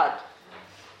 not God.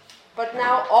 But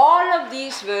now all of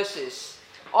these verses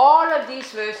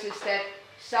that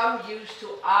some used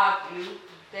to argue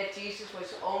that Jesus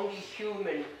was only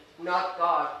human, not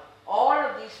God, all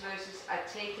of these verses are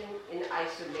taken in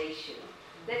isolation.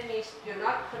 That means you're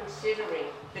not considering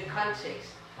the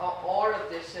context or all of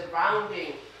the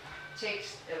surrounding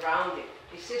text around it.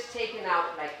 It's just taken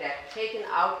out like that, taken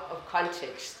out of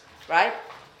context, right?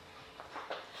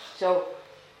 So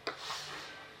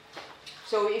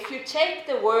if you take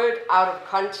the word out of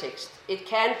context, it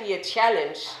can be a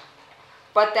challenge,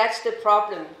 but that's the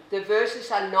problem. The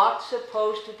verses are not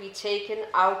supposed to be taken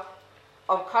out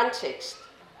of context.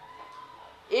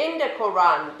 In the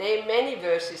Quran, there are many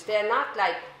verses. They're not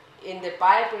like in the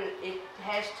Bible, it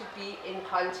has to be in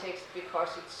context because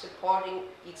it's supporting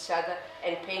each other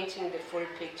and painting the full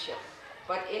picture.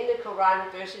 But in the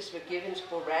Quran, verses were given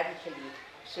sporadically.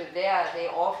 So there, they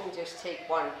often just take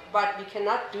one. But we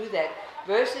cannot do that.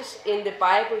 Verses in the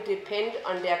Bible depend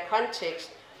on their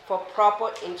context for proper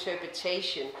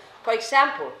interpretation. For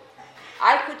example,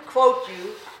 I could quote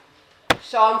you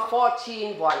Psalm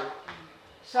 14:1.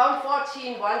 Psalm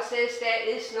 14:1 says there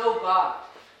is no God.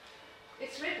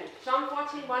 It's written. Psalm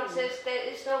 14:1 says there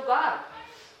is no God.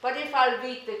 But if I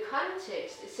read the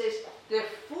context, it says the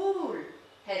fool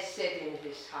has said in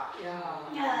his heart,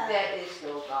 there is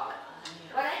no God.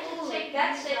 But I can take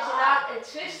that section out and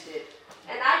twist it.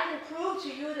 And I can prove to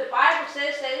you the Bible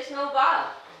says there is no God.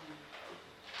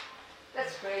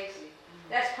 That's crazy.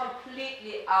 That's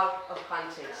completely out of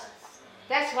context.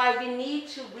 That's why we need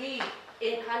to read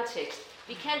in context.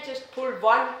 We can't just pull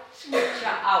one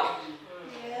scripture out.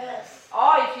 Yes.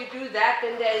 Or if you do that,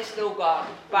 then there is no God,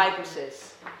 Bible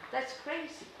says. That's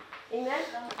crazy. Amen?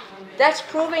 That's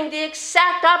proving the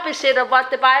exact opposite of what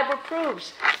the Bible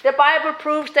proves. The Bible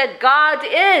proves that God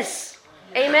is.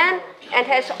 Amen? And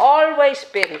has always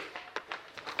been.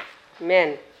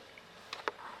 Amen.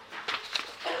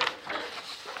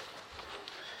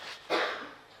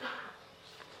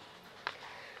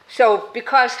 So,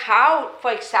 because how,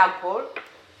 for example,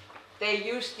 they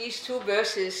use these two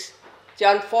verses,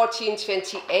 John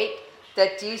 14:28,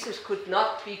 that Jesus could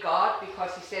not be God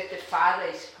because he said the Father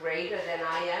is greater than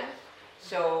I am.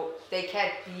 So they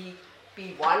can't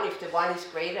be one if the one is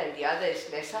greater and the other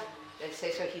is lesser. They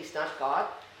say so he's not God.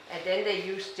 And then they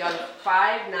use John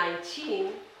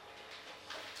 5:19.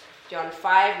 John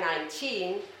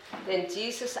 5:19. Then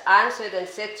Jesus answered and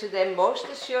said to them, most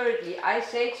assuredly, I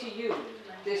say to you,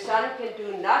 the Son can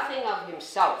do nothing of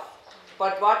himself,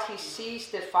 but what he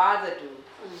sees the Father do.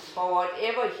 For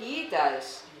whatever he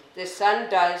does, the Son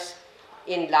does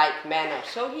in like manner.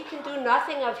 So he can do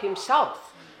nothing of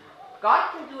himself.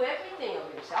 God can do everything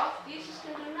of himself. Jesus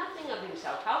can do nothing of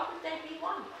himself. How could they be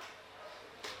one?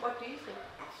 What do you think?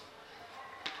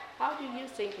 How do you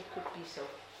think it could be so?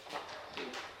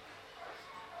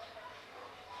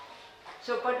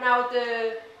 So, but now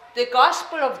the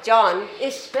Gospel of John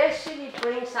especially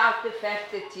brings out the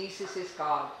fact that Jesus is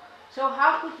God. So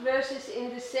how could verses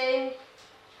in the same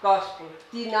Gospel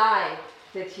deny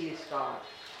that he is God?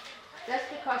 That's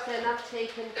because they're not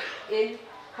taken in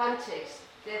context.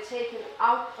 They're taken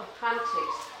out of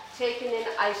context, taken in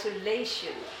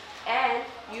isolation. And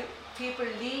people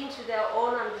lean to their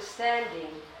own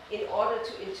understanding in order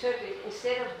to interpret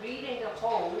instead of reading the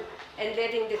whole and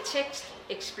letting the text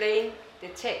explain the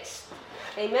text.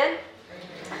 Amen?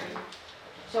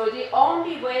 So the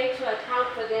only way to account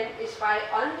for them is by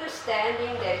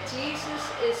understanding that Jesus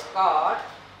is God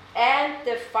and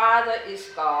the Father is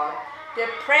God. The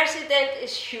President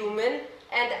is human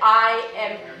and I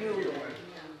am human.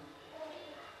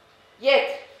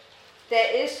 Yet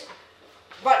there is,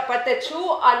 but the two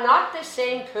are not the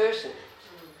same person.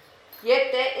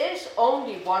 Yet there is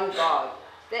only one God.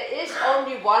 There is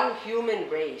only one human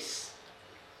race.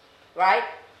 Right?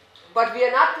 But we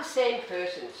are not the same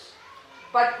persons.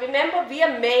 But remember, we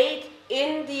are made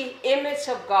in the image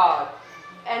of God.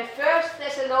 And 1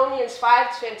 Thessalonians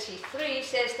 5:23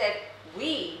 says that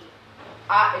we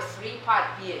are a three-part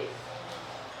being.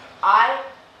 I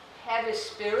have a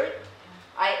spirit,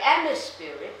 I am a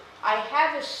spirit, I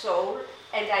have a soul,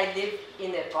 and I live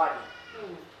in a body.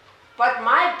 But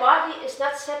my body is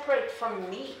not separate from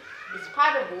me. It's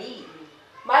part of me.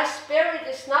 My spirit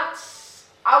is not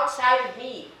outside of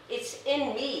me. It's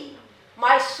in me.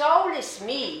 My soul is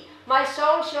me. My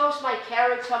soul shows my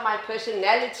character, my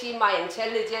personality, my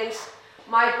intelligence.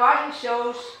 My body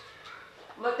shows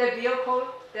the vehicle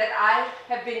that I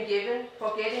have been given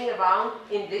for getting around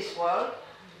in this world.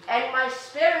 And my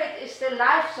spirit is the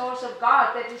life source of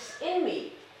God that is in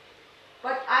me.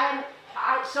 But I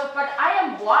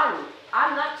am one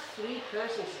I'm not three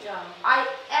persons. I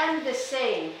am the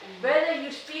same. Whether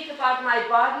you speak about my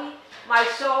body, my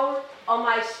soul, or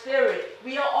my spirit,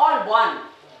 we are all one.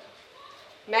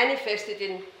 Manifested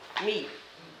in me,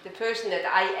 the person that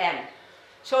I am.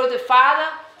 So the Father,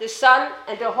 the Son,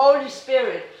 and the Holy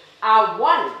Spirit are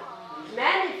one,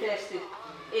 manifested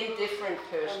in different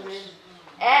persons.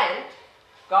 And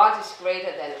God is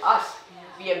greater than us.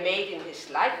 We are made in His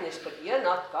likeness, but we are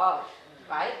not God,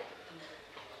 right?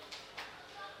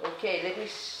 Okay, let me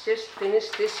just finish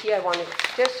this here. I want to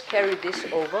just carry this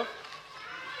over.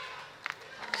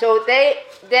 So there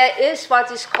is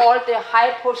what is called the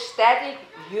hypostatic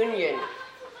union.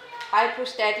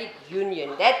 Hypostatic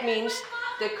union. That means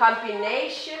the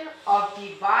combination of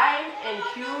divine and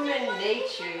human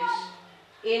natures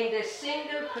in the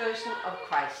single person of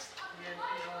Christ.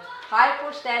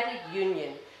 Hypostatic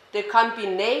union. The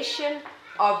combination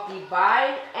of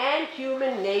divine and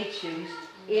human natures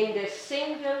in the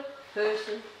single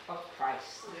person of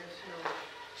Christ.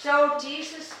 So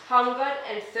Jesus hungered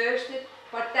and thirsted,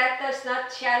 but that does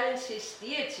not challenge His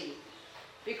deity,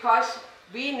 because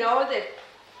we know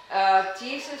that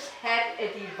Jesus had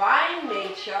a divine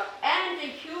nature and a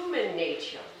human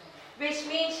nature, which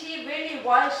means He really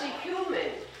was a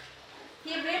human.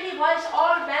 He really was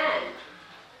all man.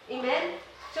 Amen?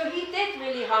 So He did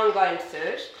really hunger and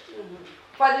thirst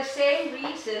for the same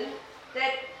reason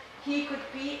that He could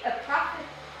be a prophet,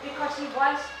 because He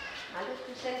was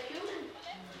 100% human.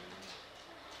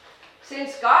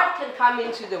 Since God can come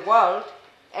into the world,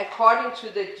 according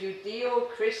to the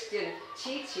Judeo-Christian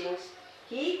teachings,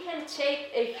 He can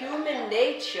take a human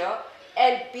nature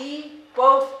and be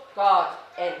both God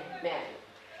and man.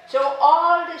 So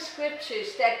all the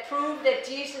scriptures that prove that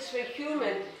Jesus was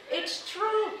human, it's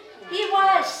true. He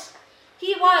was,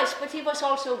 but He was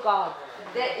also God.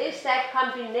 There is that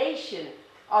combination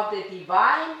of the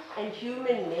divine and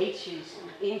human natures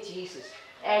in Jesus.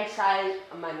 And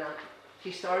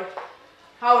historic.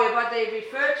 However, they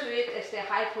refer to it as the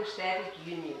hypostatic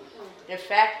union. The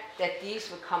fact that these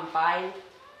were combined,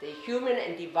 the human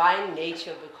and divine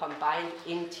nature were combined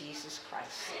in Jesus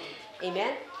Christ.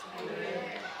 Amen?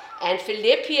 Amen. And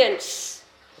Philippians,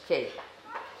 okay,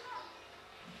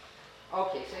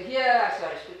 so here,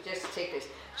 sorry, I should just take this.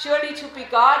 Surely to be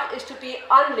God is to be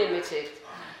unlimited,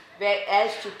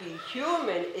 whereas to be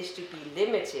human is to be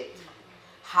limited.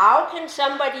 How can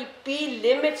somebody be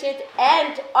limited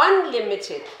and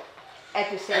unlimited at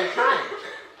the same time?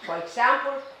 For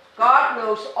example, God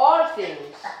knows all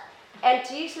things, and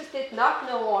Jesus did not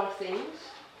know all things.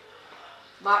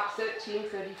 Mark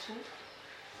 13:32.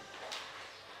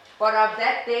 But of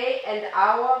that day and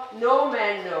hour no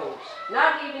man knows,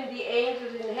 not even the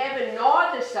angels in heaven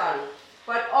nor the Son,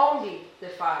 but only the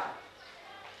Father.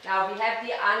 Now we have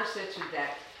the answer to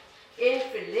that in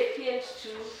Philippians 2,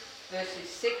 verses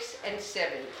 6 and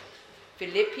 7.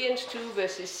 Philippians 2,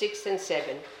 verses 6 and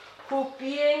 7. Who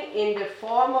being in the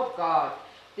form of God,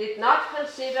 did not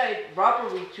consider it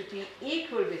robbery to be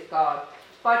equal with God,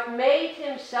 but made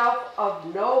Himself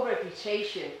of no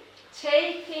reputation,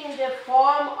 taking the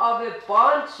form of a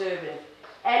bondservant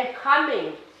and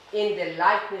coming in the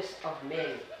likeness of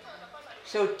men.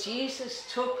 So Jesus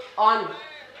took on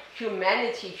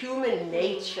humanity, human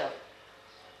nature.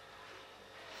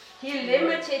 He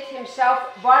limited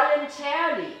Himself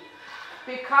voluntarily,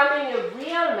 becoming a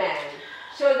real man,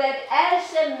 so that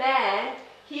as a man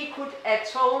He could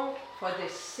atone for the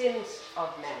sins of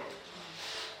man.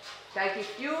 Like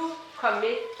if you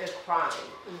commit a crime,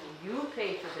 you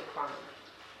pay for the crime.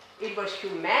 It was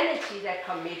humanity that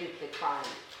committed the crime.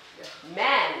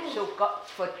 Man, so God,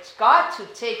 for God to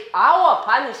take our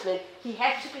punishment, He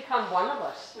had to become one of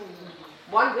us.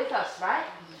 One with us, right?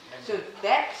 So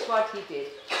that's what He did.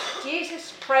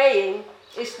 Jesus praying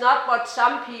is not what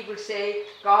some people say,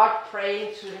 God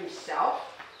praying to Himself,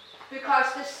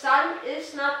 because the Son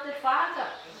is not the Father.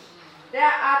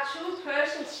 There are two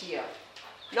persons here,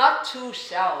 not two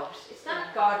selves. It's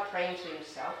not God praying to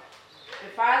Himself.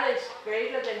 The Father is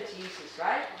greater than Jesus,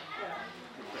 right?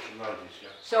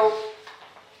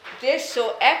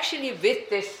 So actually with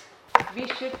this, we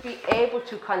should be able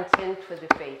to contend for the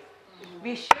faith.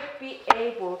 We should be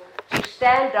able to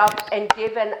stand up and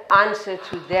give an answer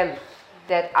to them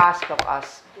that ask of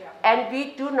us. And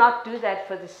we do not do that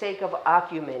for the sake of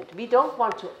argument. We don't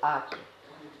want to argue.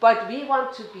 But we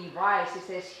want to be wise. It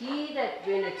says, he that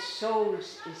winneth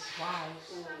souls is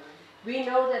wise. We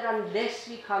know that unless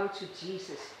we come to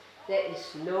Jesus, there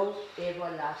is no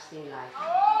everlasting life.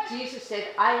 Jesus said,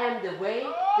 I am the way,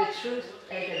 the truth,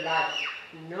 and the life.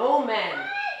 No man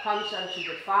comes unto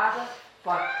the Father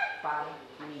but by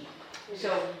me.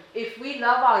 So if we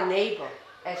love our neighbor,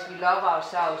 as we love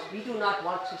ourselves, we do not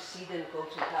want to see them go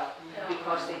to hell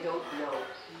because they don't know.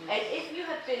 And if you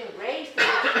have been raised in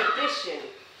a tradition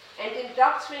and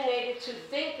indoctrinated to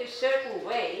think a certain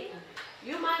way,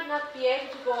 you might not be able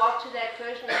to go up to that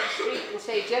person on the street and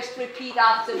say, just repeat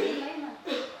after me.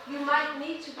 You might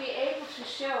need to be able to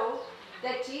show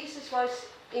that Jesus was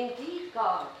indeed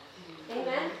God. Amen?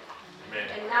 Amen.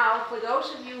 And now, for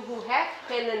those of you who have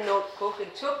pen and notebook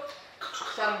and took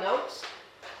some notes,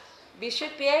 we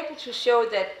should be able to show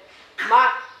that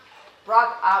Mark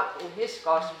brought out in his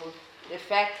gospel the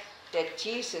fact that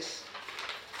Jesus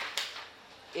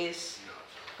is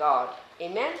God.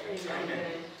 Amen?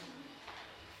 Amen.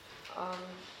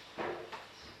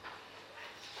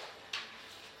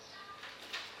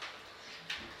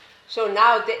 So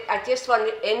now I just want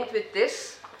to end with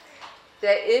this.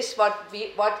 There is what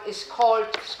is called,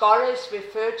 scholars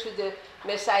refer to the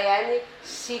messianic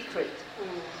secret,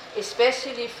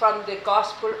 especially from the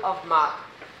Gospel of Mark.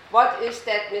 What is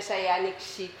that messianic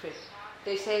secret?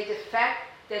 They say the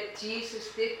fact that Jesus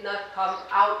did not come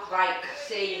outright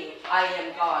saying, I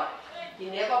am God. He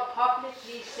never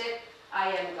publicly said,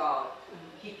 I am God.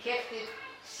 He kept it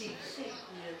secret.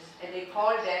 And they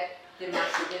call that the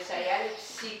messianic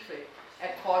secret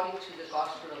according to the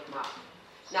Gospel of Mark.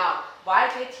 Now, why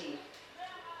did he?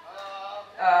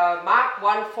 Mark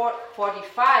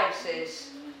 1:45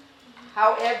 says,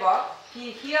 however,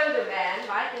 he healed a man,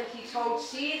 right? And he told,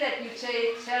 see that you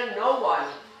tell no one.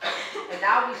 And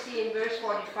now we see in verse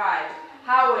 45,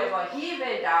 however, he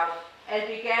went out and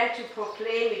began to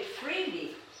proclaim it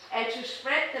freely and to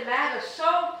spread the matter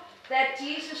so that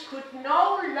Jesus could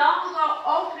no longer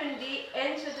openly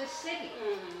enter the city.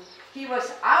 He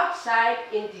was outside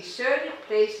in deserted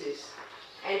places,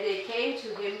 and they came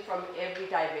to him from every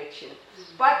direction.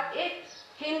 But it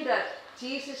hindered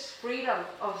Jesus' freedom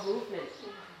of movement,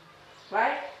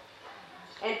 right?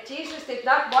 And Jesus did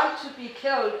not want to be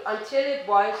killed until it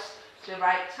was the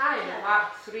right time. In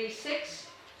Mark 3:6,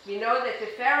 we know that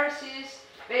the Pharisees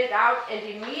went out and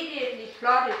immediately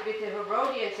plotted with the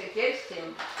Herodians against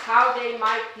him, how they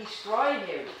might destroy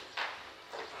him.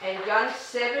 And John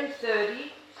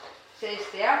 7:30 says,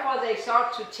 therefore they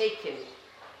sought to take him,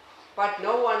 but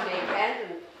no one laid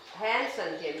hands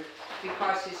on him,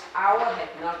 because his hour had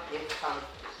not yet come.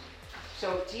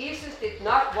 So Jesus did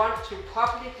not want to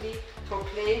publicly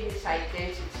proclaim his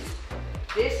identity.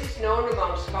 This is known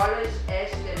among scholars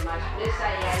as the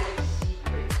messianic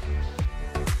secret.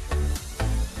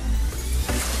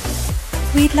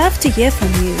 We'd love to hear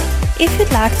from you. If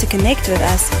you'd like to connect with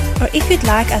us, or if you'd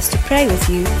like us to pray with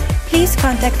you, please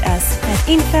contact us at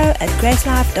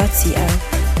info@gracelife.co.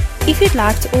 If you'd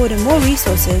like to order more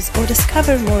resources or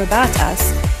discover more about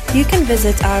us, you can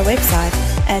visit our website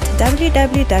at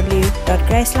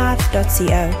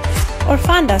www.gracelife.co or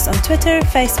find us on Twitter,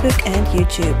 Facebook and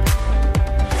YouTube.